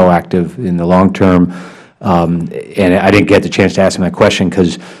 be proactive in the long term. And I didn't get the chance to ask him that question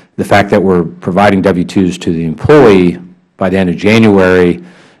because the fact that we're providing W-2s to the employee by the end of January,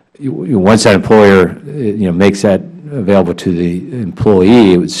 once that employer makes that available to the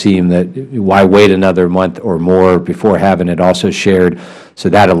employee, it would seem that why wait another month or more before having it also shared? So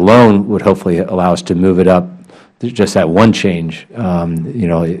that alone would hopefully allow us to move it up. Just that one change,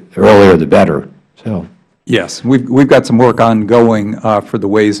 earlier the better. So yes, we've got some work ongoing for the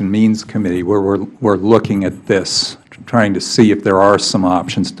Ways and Means Committee where we're looking at this, trying to see if there are some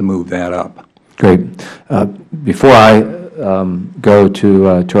options to move that up. Great. Before I go to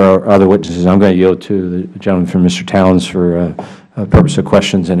our other witnesses, I'm going to yield to the gentleman from Mr. Towns for purpose of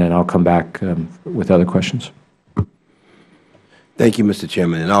questions, and then I'll come back with other questions. Thank you, Mr.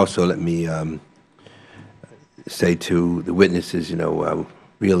 Chairman. And also let me say to the witnesses,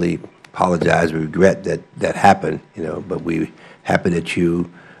 really apologize. We regret that that happened, but we're happy that you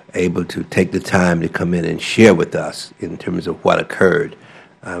able to take the time to come in and share with us in terms of what occurred.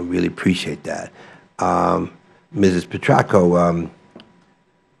 I really appreciate that. Mrs. Petraco,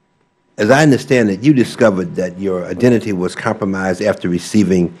 as I understand it, you discovered that your identity was compromised after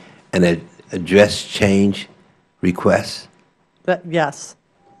receiving an address change request? Yes.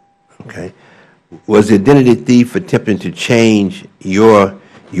 Okay. Was the identity thief attempting to change your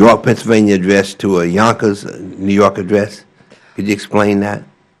York, Pennsylvania address to a Yonkers, New York address? Could you explain that?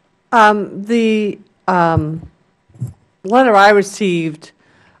 The letter I received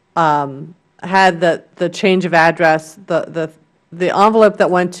had the change of address. The envelope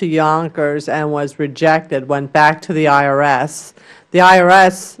that went to Yonkers and was rejected went back to the IRS. The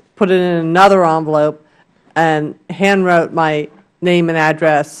IRS put it in another envelope and handwrote my name and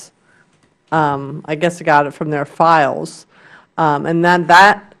address. I guess I got it from their files. And then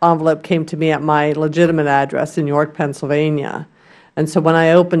that envelope came to me at my legitimate address in York, Pennsylvania. And so when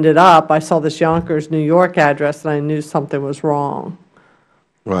I opened it up, I saw this Yonkers, New York address, and I knew something was wrong.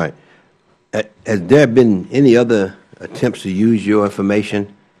 Right. Has there been any other attempts to use your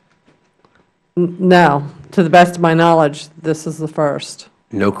information? No. To the best of my knowledge, this is the first.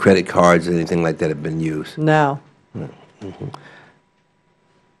 No credit cards or anything like that have been used? No. Mm-hmm.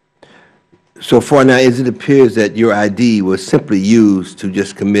 So far now, it appears that your ID was simply used to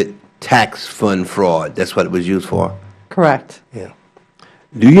just commit tax fund fraud. That's what it was used for? Correct. Yeah.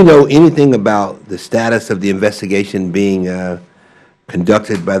 Do you know anything about the status of the investigation being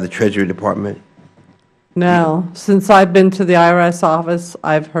conducted by the Treasury Department? No. Since I've been to the IRS office,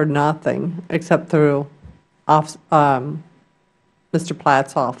 I've heard nothing except through Mr.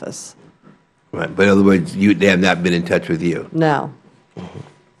 Platt's office. Right. But in other words, they have not been in touch with you? No. Mm-hmm.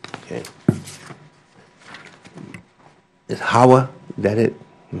 Okay. Is Hawa, is that it?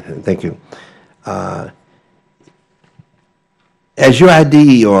 Thank you. Has your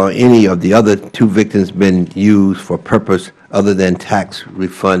ID or any of the other two victims been used for purpose other than tax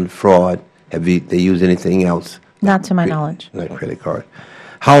refund fraud? Have they used anything else? Not to my knowledge. Not credit card.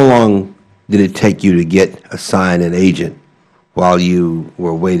 How long did it take you to get assigned an agent while you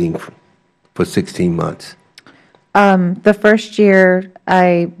were waiting for 16 months? The first year,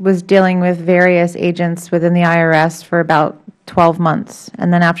 I was dealing with various agents within the IRS for about 12 months.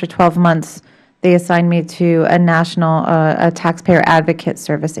 And then after 12 months, they assigned me to a national, a taxpayer advocate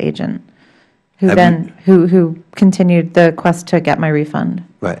service agent, who continued the quest to get my refund.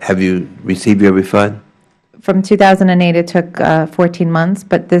 Right. Have you received your refund? From 2008, it took 14 months,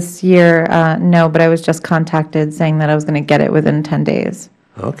 but this year, no, but I was just contacted saying that I was going to get it within 10 days.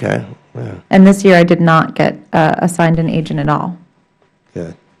 Okay. Yeah. And this year, I did not get assigned an agent at all.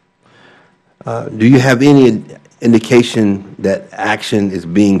 Good. Do you have any indication that action is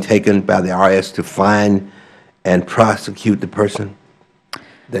being taken by the IRS to find and prosecute the person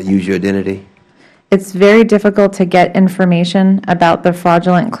that used your identity? It's very difficult to get information about the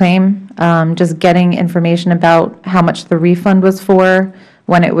fraudulent claim. Just getting information about how much the refund was for,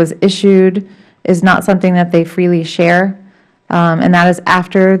 when it was issued, is not something that they freely share. And that is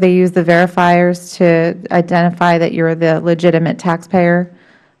after they use the verifiers to identify that you're the legitimate taxpayer.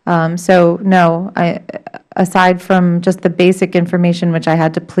 So no, aside from just the basic information which I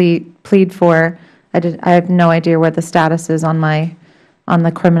had to plead for, I have no idea where the status is on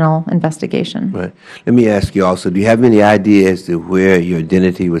the criminal investigation. Right. Let me ask you also, do you have any idea as to where your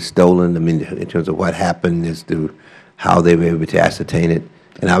identity was stolen? I mean, in terms of what happened, as to how they were able to ascertain it?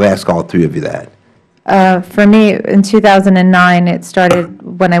 And I'll ask all three of you that. For me, in 2009, it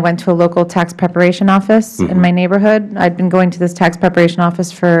started when I went to a local tax preparation office in my neighborhood. I'd been going to this tax preparation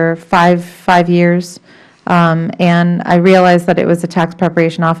office for five years, and I realized that it was a tax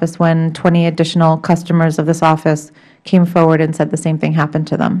preparation office when 20 additional customers of this office came forward and said the same thing happened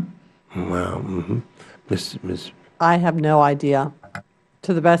to them. Wow. Mm-hmm. Ms. I have no idea.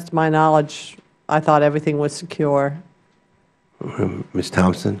 To the best of my knowledge, I thought everything was secure. Ms.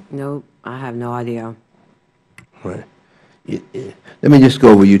 Thompson? Nope, I have no idea. Right. Let me just go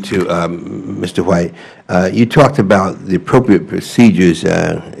over you two, Mr. White. You talked about the appropriate procedures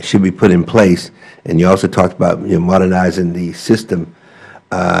should be put in place, and you also talked about modernizing the system.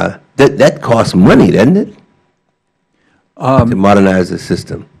 That costs money, doesn't it? To modernize the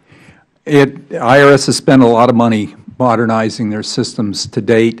system. IRS has spent a lot of money modernizing their systems to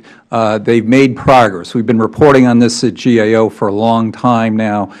date. They've made progress. We've been reporting on this at GAO for a long time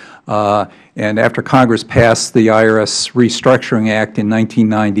now. And after Congress passed the IRS Restructuring Act in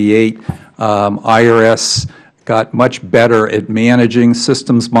 1998, IRS got much better at managing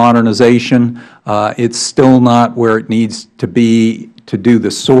systems modernization. It's still not where it needs to be to do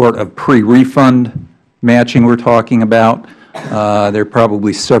the sort of pre-refund matching we're talking about. They're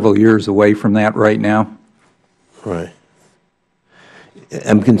probably several years away from that right now. Right.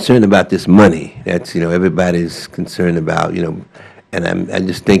 I'm concerned about this money. That's, everybody's concerned about, and I'm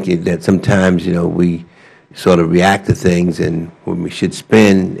just thinking that sometimes, we sort of react to things, and when we should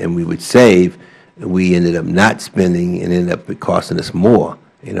spend and we would save, we ended up not spending and ended up costing us more.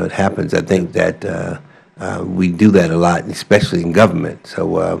 It happens. I think that we do that a lot, especially in government.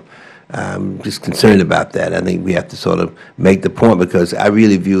 So I'm just concerned about that. I think we have to sort of make the point, because I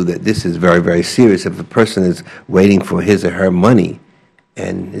really view that this is very, very serious. If a person is waiting for his or her money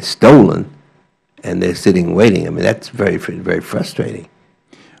and it's stolen and they're sitting waiting, I mean, that's very, very frustrating.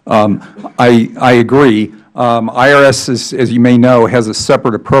 I agree. IRS, as you may know, has a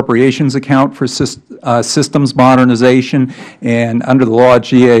separate appropriations account for systems modernization, and under the law,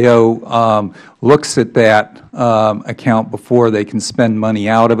 GAO looks at that account before they can spend money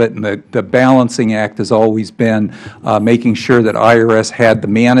out of it, and the balancing act has always been making sure that IRS had the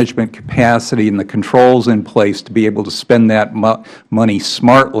management capacity and the controls in place to be able to spend that money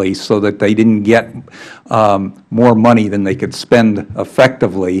smartly, so that they didn't get more money than they could spend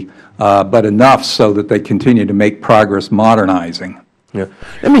effectively, but enough so that they continue to make progress modernizing. Yeah.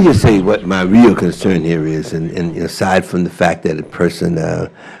 Let me just say what my real concern here is, and aside from the fact that a person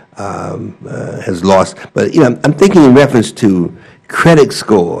has lost, but I'm thinking in reference to credit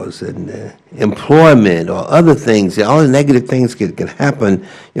scores and employment or other things. All the negative things can happen.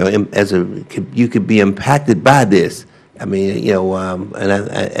 You could be impacted by this. I mean,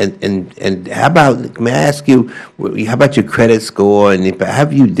 and how about, may I ask you, how about your credit score, and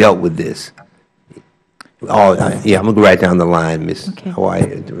have you dealt with this? Oh, yeah, I'm going to go right down the line, Ms. Okay. Hawa.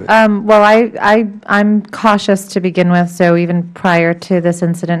 Well, I'm cautious to begin with, so even prior to this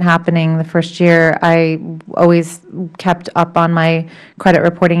incident happening the first year, I always kept up on my credit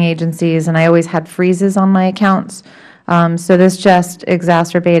reporting agencies, and I always had freezes on my accounts. So this just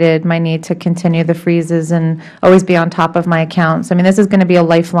exacerbated my need to continue the freezes and always be on top of my accounts. I mean, this is going to be a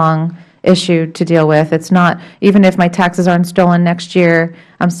lifelong issue to deal with. It's not, even if my taxes aren't stolen next year,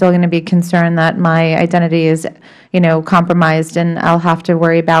 I'm still going to be concerned that my identity is, compromised, and I'll have to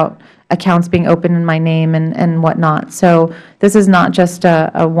worry about accounts being open in my name and whatnot. So this is not just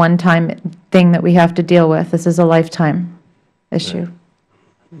a one-time thing that we have to deal with. This is a lifetime issue.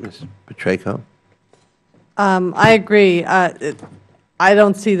 Ms. Petraco? I agree. I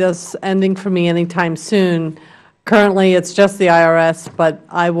don't see this ending for me anytime soon. Currently, it's just the IRS, but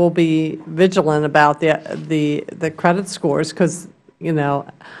I will be vigilant about the credit scores, because,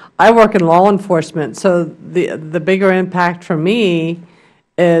 I work in law enforcement, so the bigger impact for me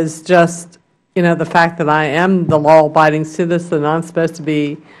is just, the fact that I am the law-abiding citizen. I'm supposed to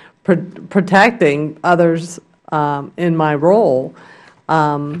be protecting others in my role.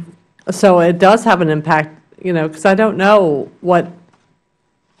 So it does have an impact, because I don't know what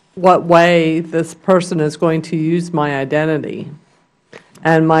way this person is going to use my identity,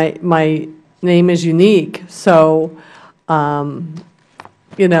 and my name is unique. So, that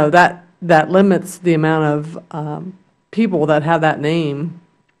limits the amount of people that have that name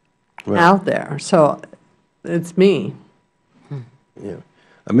out there. So, it's me. Yeah.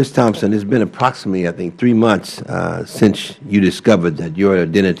 Ms. Thompson, it's been approximately, I think, 3 months since you discovered that your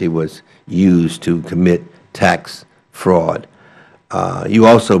identity was used to commit tax fraud. You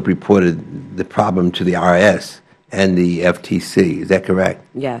also reported the problem to the IRS and the FTC. Is that correct?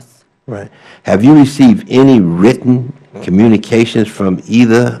 Yes. Right. Have you received any written communications from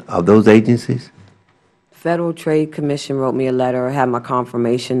either of those agencies? Federal Trade Commission wrote me a letter, had my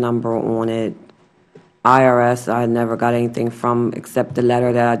confirmation number on it. IRS, I never got anything from except the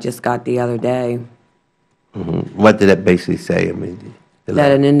letter that I just got the other day. What did that basically say? I mean,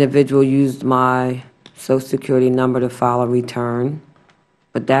 That an individual used my Social Security number to file a return,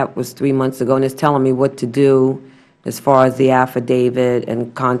 but that was 3 months ago, and it's telling me what to do as far as the affidavit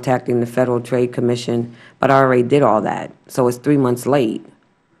and contacting the Federal Trade Commission, but I already did all that, so it's 3 months late.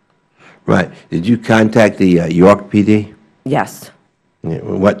 Right. Did you contact the York PD? Yes. Yeah.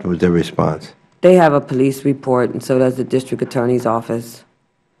 What was their response? They have a police report, and so does the district attorney's office.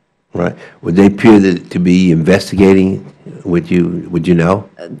 Right. Would they appear to be investigating? Would you know?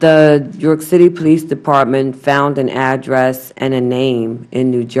 The York City Police Department found an address and a name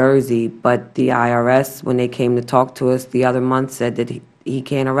in New Jersey, but the IRS, when they came to talk to us the other month, said that he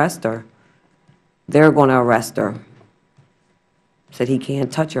can't arrest her. They're going to arrest her. Said he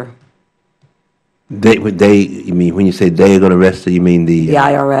can't touch her. You mean, when you say they are going to arrest her, you mean the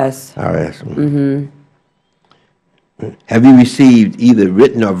IRS. IRS. Mm-hmm. Have you received either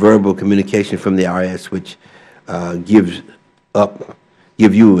written or verbal communication from the IRS which gives up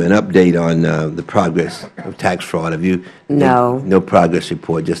give you an update on the progress of tax fraud. Have you? No. No progress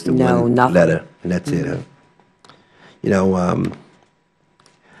report, just the No, one nothing. letter, and that's it, huh? You know,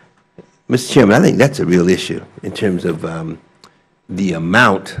 Mr. Chairman, I think that's a real issue in terms of the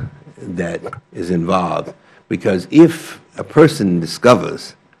amount that is involved. Because if a person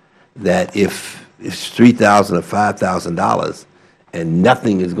discovers that if it's $3,000 or $5,000 and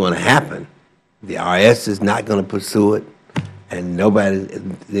nothing is going to happen, the IRS is not going to pursue it, and nobody,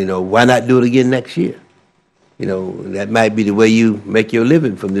 you know, why not do it again next year? You know, that might be the way you make your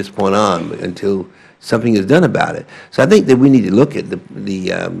living from this point on until something is done about it. So I think that we need to look at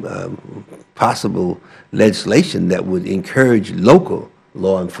the possible legislation that would encourage local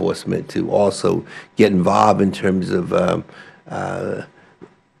law enforcement to also get involved in terms of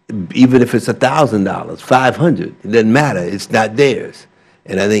even if it's $1,000, $500, it doesn't matter. It's not theirs.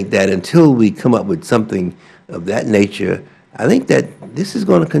 And I think that until we come up with something of that nature, I think that this is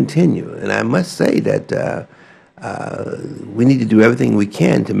going to continue. And I must say that we need to do everything we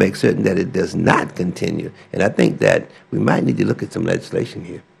can to make certain that it does not continue. And I think that we might need to look at some legislation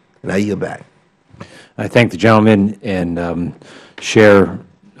here. And I yield back. I thank the gentleman and share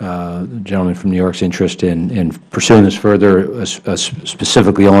the gentleman from New York's interest in pursuing this further,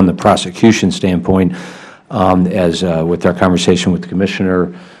 specifically on the prosecution standpoint, as with our conversation with the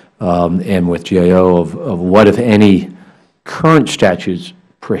Commissioner and with GAO of what, if any, current statutes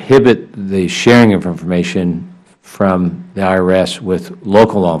prohibit the sharing of information from the IRS with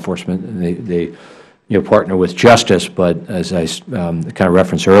local law enforcement. They partner with justice, but as I kind of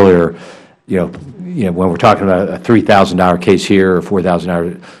referenced earlier, when we're talking about a $3,000 case here or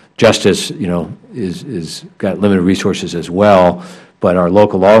 $4,000, justice, is got limited resources as well. But our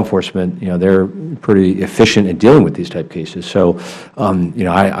local law enforcement, they're pretty efficient in dealing with these type of cases. So,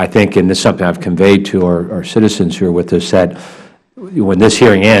 I think, and this is something I've conveyed to our citizens who are with us, that when this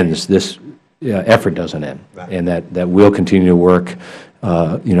hearing ends, this effort doesn't end, right, and that we'll continue to work,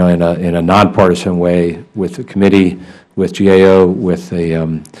 in a nonpartisan way with the committee, with GAO, with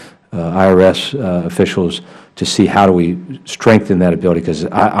the IRS officials to see how do we strengthen that ability. Because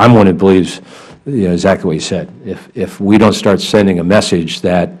I'm one who believes, exactly what you said. If we don't start sending a message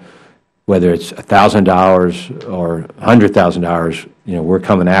that whether it's $1,000 or $100,000, we're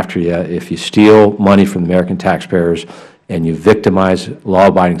coming after you. If you steal money from the American taxpayers and you victimize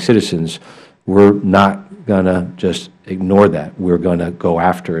law-abiding citizens, we're not going to just ignore that. We're going to go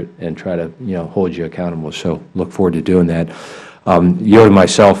after it and try to, hold you accountable. So look forward to doing that. Yielding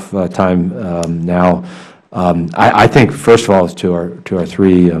myself time now. I think, first of all, to our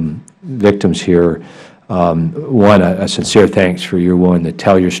three victims here, one, a sincere thanks for your willing to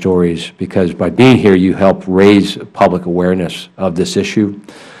tell your stories, because by being here, you help raise public awareness of this issue.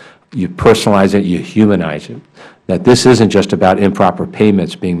 You personalize it, you humanize it, that this isn't just about improper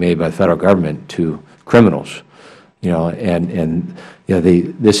payments being made by the federal government to criminals,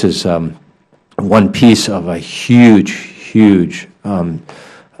 this is one piece of a huge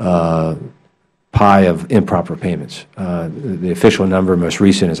pie of improper payments. The official number, most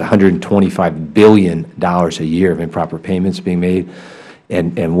recent, is $125 billion a year of improper payments being made,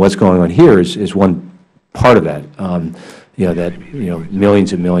 and what's going on here is one part of that.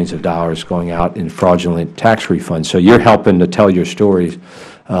 Millions and millions of dollars going out in fraudulent tax refunds. So you're helping to tell your stories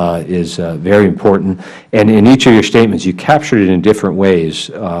is very important. And in each of your statements, you captured it in different ways,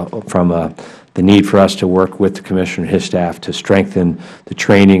 from the need for us to work with the Commissioner and his staff to strengthen the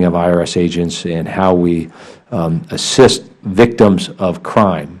training of IRS agents and how we assist victims of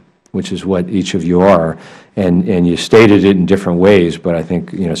crime, which is what each of you are. And you stated it in different ways, but I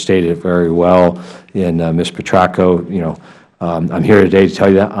think, stated it very well in Ms. Petraco. I'm here today to tell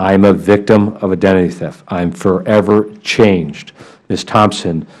you that I'm a victim of identity theft. I'm forever changed. Ms.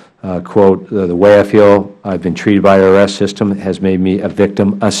 Thompson, quote, the way I feel I've been treated by the IRS system has made me a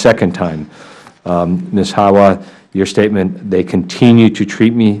victim a second time. Ms. Hawa, your statement, they continue to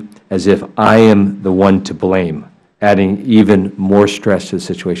treat me as if I am the one to blame, adding even more stress to the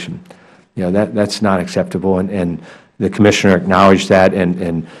situation. That's not acceptable, and the Commissioner acknowledged that,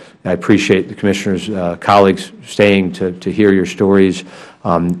 and I appreciate the Commissioner's colleagues staying to hear your stories.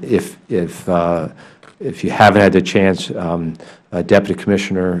 If you haven't had the chance, Deputy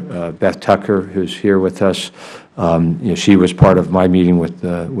Commissioner Beth Tucker, who's here with us, she was part of my meeting with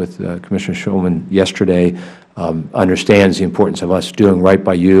Commissioner Shulman yesterday, understands the importance of us doing right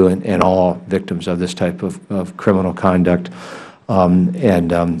by you and all victims of this type of criminal conduct,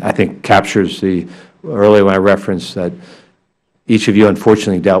 and I think captures earlier when I referenced that each of you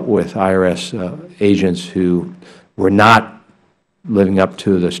unfortunately dealt with IRS agents who were not living up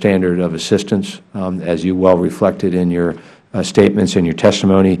to the standard of assistance, as you well reflected in your statements and your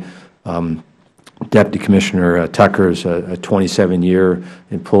testimony. Deputy Commissioner Tucker is a 27-year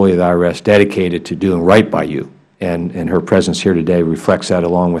employee of the IRS dedicated to doing right by you, and her presence here today reflects that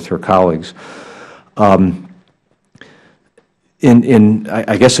along with her colleagues. I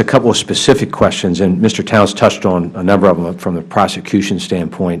guess a couple of specific questions, and Mr. Towns touched on a number of them from the prosecution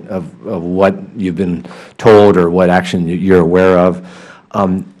standpoint of what you've been told or what action you're aware of.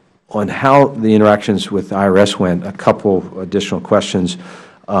 On how the interactions with IRS went, a couple additional questions.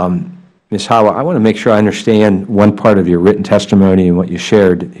 Ms. Hawa, I want to make sure I understand one part of your written testimony and what you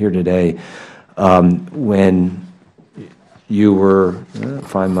shared here today. When you were,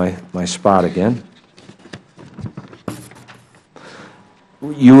 find my spot again.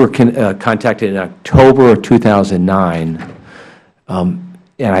 You were contacted in October of 2009, and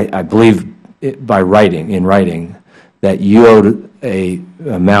I believe by in writing, that you owed a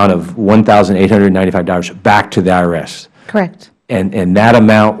amount of $1,895 back to the IRS. Correct. And that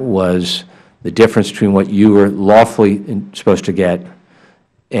amount was the difference between what you were lawfully supposed to get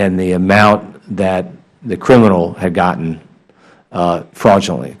and the amount that the criminal had gotten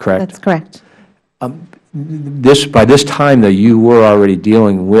fraudulently, correct? That's correct. By this time, though, you were already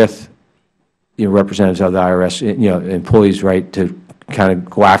dealing with representatives of the IRS, employees' right to kind of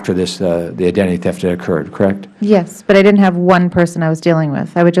go after this, the identity theft that occurred, correct? Yes, but I didn't have one person I was dealing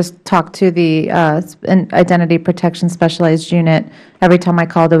with. I would just talk to the Identity Protection Specialized Unit. Every time I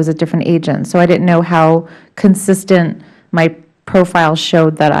called, it was a different agent. So I didn't know how consistent my profile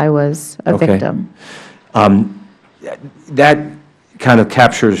showed that I was a victim. That kind of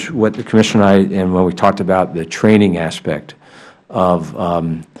captures what the Commissioner and I, and when we talked about the training aspect of,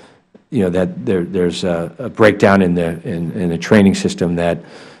 that there's a breakdown in the training system that,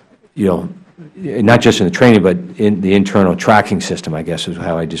 not just in the training, but in the internal tracking system, I guess is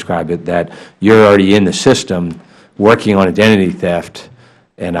how I describe it, that you're already in the system working on identity theft,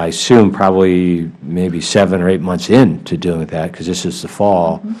 and I assume probably maybe 7 or 8 months into doing that, because this is the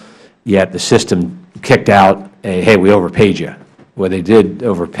fall, yet the system kicked out a, hey, we overpaid you. Well, they did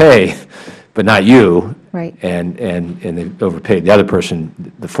overpay, but not you. Right. And they overpaid the other person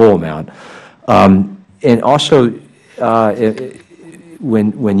the full amount. And also,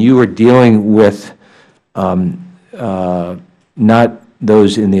 when you were dealing with not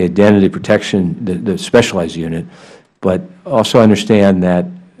those in the identity protection, the specialized unit, but also understand that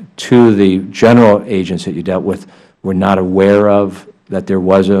two of the general agents that you dealt with were not aware of that there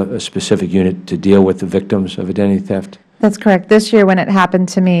was a specific unit to deal with the victims of identity theft? That's correct. This year when it happened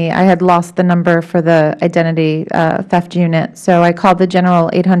to me, I had lost the number for the identity theft unit. So I called the general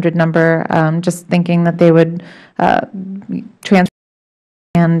 800 number just thinking that they would transfer.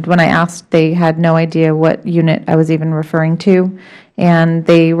 And when I asked, they had no idea what unit I was even referring to. And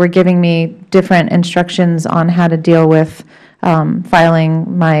they were giving me different instructions on how to deal with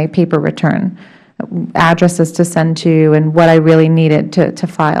filing my paper return, addresses to send to, and what I really needed to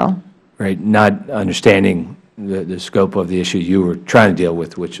file. Right. Not understanding the scope of the issue you were trying to deal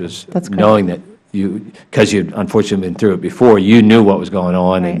with, which was That's knowing that you, because you'd unfortunately been through it before, you knew what was going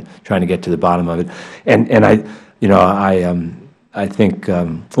on and trying to get to the bottom of it. And I think,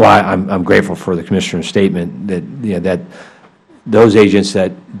 well, I'm grateful for the Commissioner's statement that, that those agents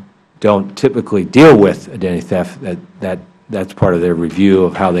that don't typically deal with identity theft, that's part of their review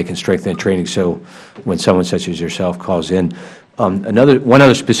of how they can strengthen training. So when someone such as yourself calls in, one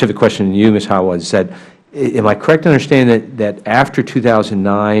other specific question to you, Ms. Hawa, is that, am I correct in understanding that after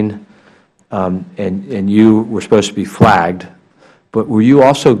 2009, and you were supposed to be flagged, but were you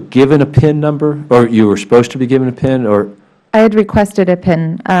also given a PIN number, or you were supposed to be given a PIN, or? I had requested a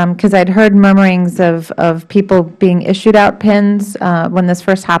PIN because I'd heard murmurings of people being issued out PINs when this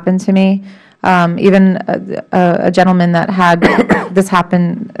first happened to me. Even a gentleman that had this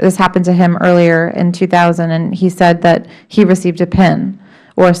happened to him earlier in 2000, and he said that he received a PIN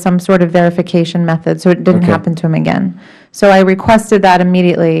or some sort of verification method, so it didn't happen to him again. So I requested that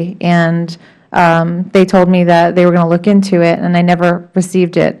immediately, and they told me that they were going to look into it, and I never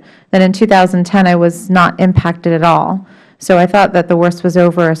received it. Then in 2010, I was not impacted at all. So I thought that the worst was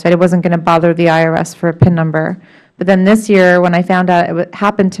over, so I wasn't going to bother the IRS for a PIN number. But then this year, when I found out it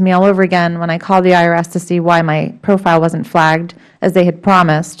happened to me all over again, when I called the IRS to see why my profile wasn't flagged, as they had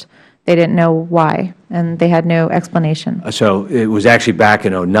promised, they didn't know why, and they had no explanation. So it was actually back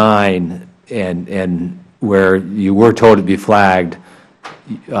in 2009, and where you were told to be flagged,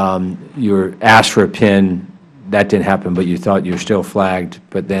 you were asked for a PIN. That didn't happen, but you thought you were still flagged.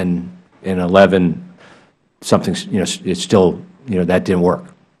 But then in 2011, something, it's still, that didn't work.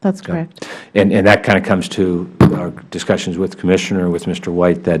 That's correct. And that kind of comes to our discussions with the Commissioner, with Mr.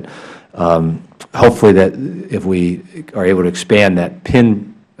 White, that Hopefully that if we are able to expand that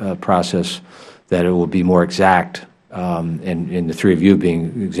PIN process, that it will be more exact, and the three of you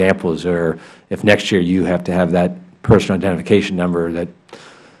being examples, or if next year you have to have that personal identification number, that,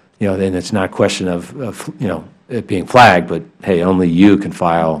 then it's not a question of it being flagged, but, hey, only you can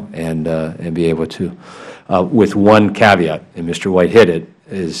file and be able to. With one caveat, and Mr. White hit it,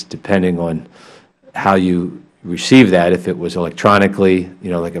 is depending on how you receive that, if it was electronically,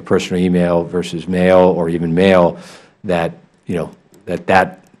 like a personal email versus mail, or even mail, that,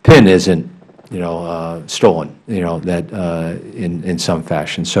 that PIN isn't, stolen, that in some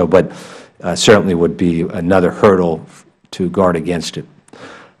fashion. So, but certainly would be another hurdle to guard against it.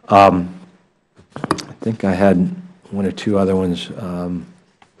 I think I had one or two other ones.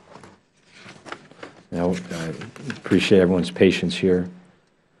 I appreciate everyone's patience here.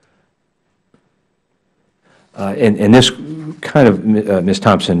 And this kind of, Ms.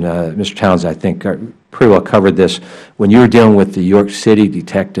 Thompson, Mr. Towns, I think, pretty well covered this. When you were dealing with the York City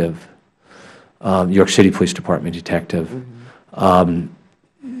detective, York City Police Department detective,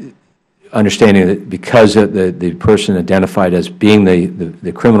 understanding that because of the person identified as being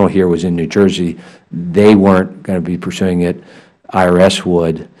the criminal here was in New Jersey, they weren't going to be pursuing it, IRS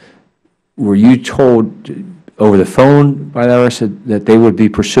would. Were you told over the phone by the IRS that they would be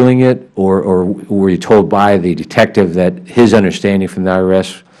pursuing it, or were you told by the detective that his understanding from the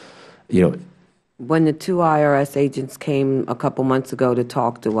IRS, When the two IRS agents came a couple months ago to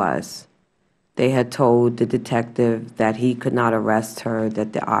talk to us, they had told the detective that he could not arrest her,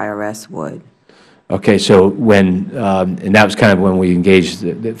 that the IRS would. Okay, so when, and that was kind of when we engaged,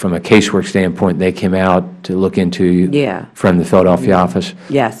 from a casework standpoint, they came out to look into from the Philadelphia office?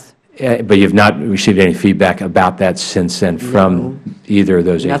 Yes. But you've not received any feedback about that since then from either of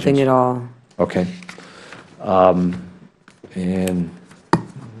those agents? Nothing at all. Okay. And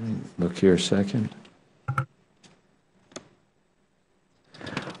look here a second.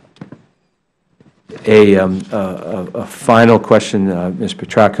 A final question, Ms.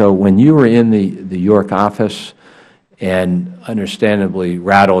 Petraco. When you were in the York office and understandably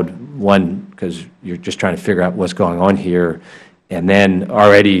rattled, one, because you're just trying to figure out what's going on here, and then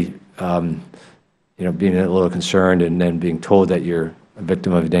already being a little concerned, and then being told that you're a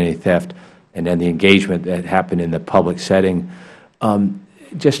victim of identity theft, and then the engagement that happened in the public setting,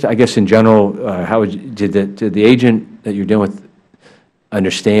 just, I guess, in general, did the agent that you're dealing with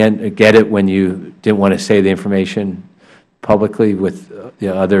understand, get it when you didn't want to say the information publicly with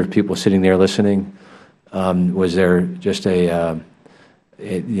the other people sitting there listening? Was there just an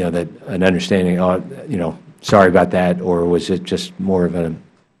understanding, sorry about that, or was it just more of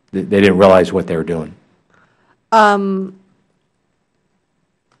they didn't realize what they were doing? I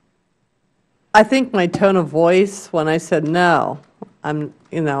think my tone of voice when I said no,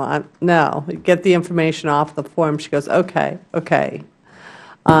 no, get the information off the form. She goes, okay, okay.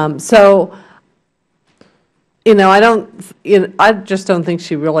 So, I just don't think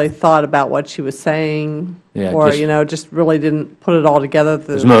she really thought about what she was saying, or just really didn't put it all together. It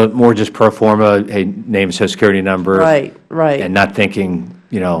was more just pro forma, hey, name, social security number, right, and not thinking,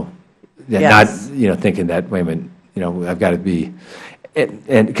 not thinking that, wait a minute, I've got to be,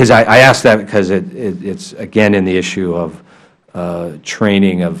 and because I asked that because it's again in the issue of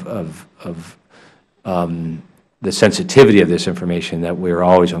training of the sensitivity of this information, that we're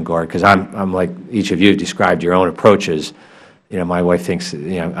always on guard. Because I'm like each of you described your own approaches. My wife thinks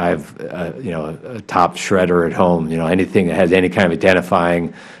I have a top shredder at home. Anything that has any kind of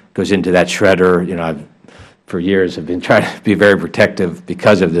identifying goes into that shredder. I've for years have been trying to be very protective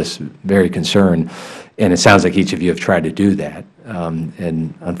because of this very concern, and it sounds like each of you have tried to do that,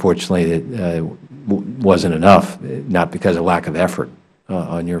 and unfortunately it wasn't enough, not because of lack of effort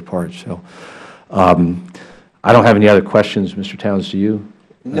on your part. So. I don't have any other questions, Mr. Towns, do you?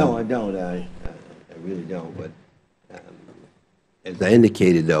 No, I don't. I really don't. But as I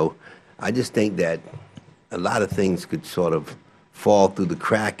indicated, though, I just think that a lot of things could sort of fall through the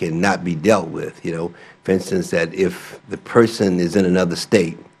crack and not be dealt with. For instance, that if the person is in another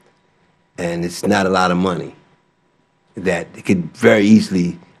state and it's not a lot of money, that it could very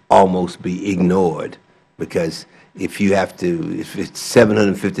easily almost be ignored, because if it's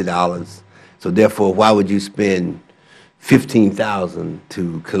 $750. So therefore, why would you spend $15,000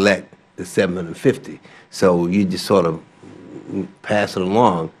 to collect the $750? So you just sort of pass it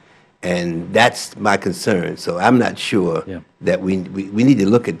along, and that's my concern. So I'm not sure that we need to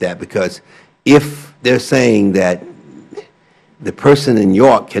look at that, because if they're saying that the person in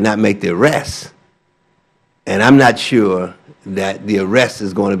York cannot make the arrest, and I'm not sure that the arrest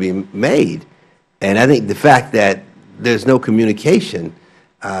is going to be made, and I think the fact that there's no communication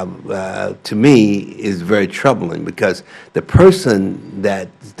to me, is very troubling, because the person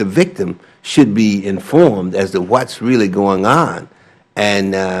that's the victim should be informed as to what's really going on.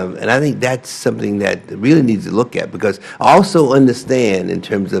 And I think that's something that really needs to look at, because I also understand in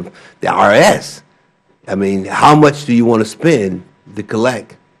terms of the IRS, I mean, how much do you want to spend to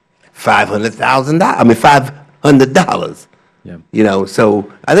collect $500,000? I mean, $500. Yeah. You know,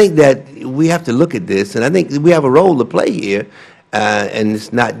 so I think that we have to look at this, and I think we have a role to play here, and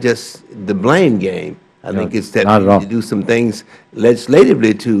it's not just the blame game. I think it's that we need to do some things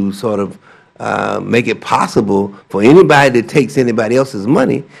legislatively to sort of make it possible for anybody that takes anybody else's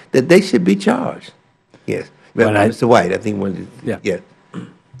money that they should be charged. Yes. Mr. White, I think one. Yeah.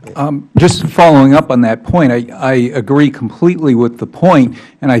 Just following up on that point, I agree completely with the point,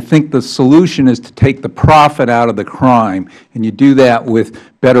 and I think the solution is to take the profit out of the crime, and you do that with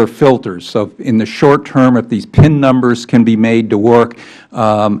better filters. So in the short term, if these PIN numbers can be made to work,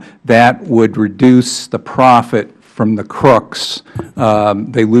 that would reduce the profit from the crooks.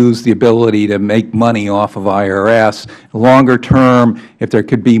 They lose the ability to make money off of IRS. Longer term, if there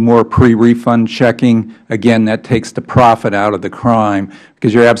could be more pre-refund checking, again, that takes the profit out of the crime,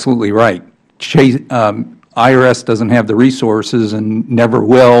 because you're absolutely right. IRS doesn't have the resources, and never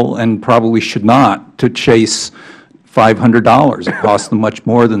will, and probably should not, to chase $500. It costs them much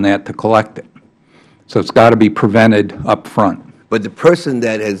more than that to collect it. So it's got to be prevented up front. But the person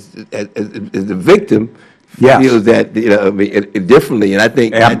that is the victim, yes, feels that, you know, I mean, differently, and I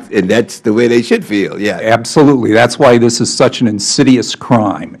think that's the way they should feel. Yeah, absolutely. That's why this is such an insidious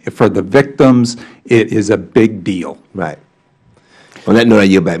crime. For the victims, it is a big deal. Right. On that note, I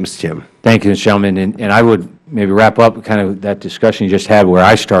yield back, Mr. Chairman. Thank you, Mr. Shulman. And I would maybe wrap up kind of that discussion you just had, where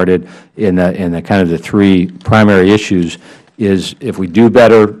I started in the kind of the three primary issues, is if we do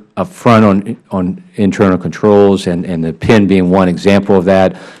better up front on internal controls, and the PIN being one example of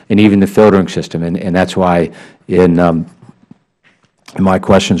that, and even the filtering system. And that's why in my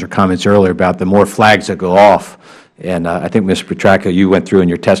questions or comments earlier about the more flags that go off, and I think, Ms. Petraco, you went through in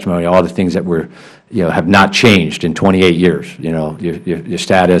your testimony all the things that were, have not changed in 28 years, your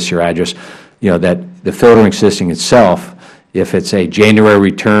status, your address, that the filtering system itself, if it's a January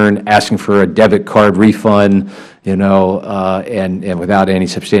return asking for a debit card refund, and without any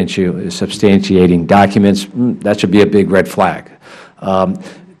substantiating documents, that should be a big red flag.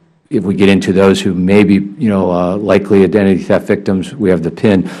 If we get into those who may be, likely identity theft victims, we have the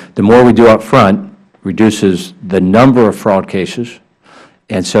PIN. The more we do up front reduces the number of fraud cases,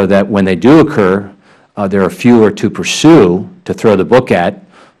 and so that when they do occur, there are fewer to pursue, to throw the book at,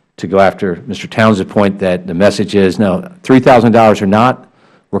 to go after Mr. Townsend's point that the message is, no, $3,000 or not,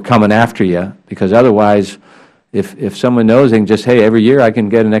 we're coming after you, because otherwise, if someone knows they can just, hey, every year I can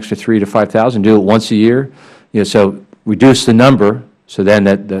get an extra $3,000 to $5,000, do it once a year, so reduce the number, so then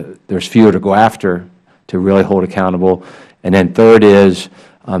that there's fewer to go after to really hold accountable. And then third is,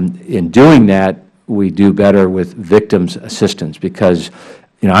 in doing that, we do better with victims' assistance, because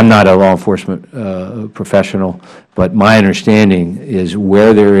I'm not a law enforcement professional, but my understanding is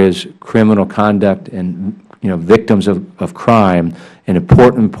where there is criminal conduct and victims of crime, an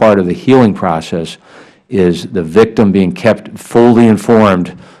important part of the healing process is the victim being kept fully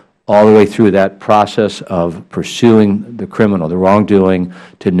informed all the way through that process of pursuing the criminal, the wrongdoing,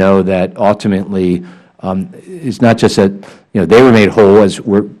 to know that ultimately it's not just that they were made whole, as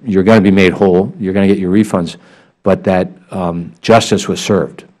you're going to be made whole, you're going to get your refunds, but that justice was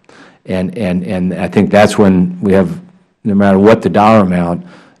served. And I think that's when we have, no matter what the dollar amount,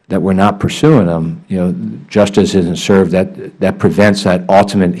 that we're not pursuing them, justice isn't served. That prevents that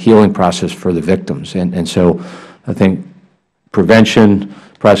ultimate healing process for the victims. And so I think prevention,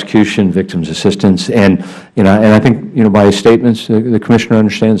 prosecution, victims assistance, and I think by his statements, the Commissioner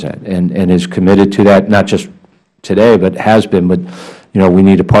understands that and is committed to that, not just today, but has been. But we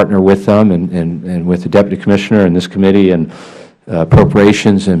need to partner with them and with the Deputy Commissioner and this committee and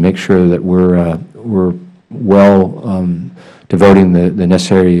appropriations, and make sure that we're well devoting the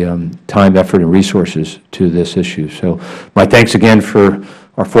necessary time, effort, and resources to this issue. So my thanks again for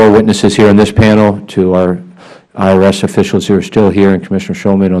our four witnesses here on this panel, to our IRS officials who are still here, and Commissioner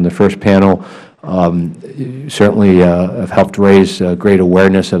Shulman on the first panel. Certainly have helped raise great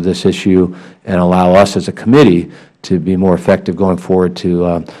awareness of this issue and allow us as a committee to be more effective going forward,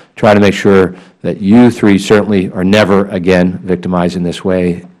 to try to make sure that you three certainly are never again victimized in this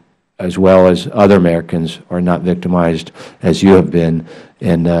way, as well as other Americans are not victimized as you have been.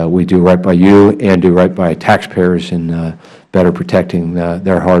 And we do right by you and do right by taxpayers in better protecting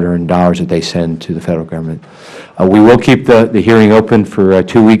their hard-earned dollars that they send to the Federal Government. We will keep the hearing open for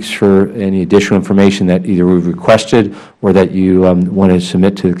 2 weeks for any additional information that either we've requested or that you want to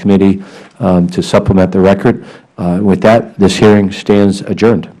submit to the committee to supplement the record. With that, this hearing stands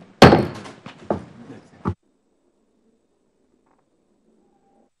adjourned.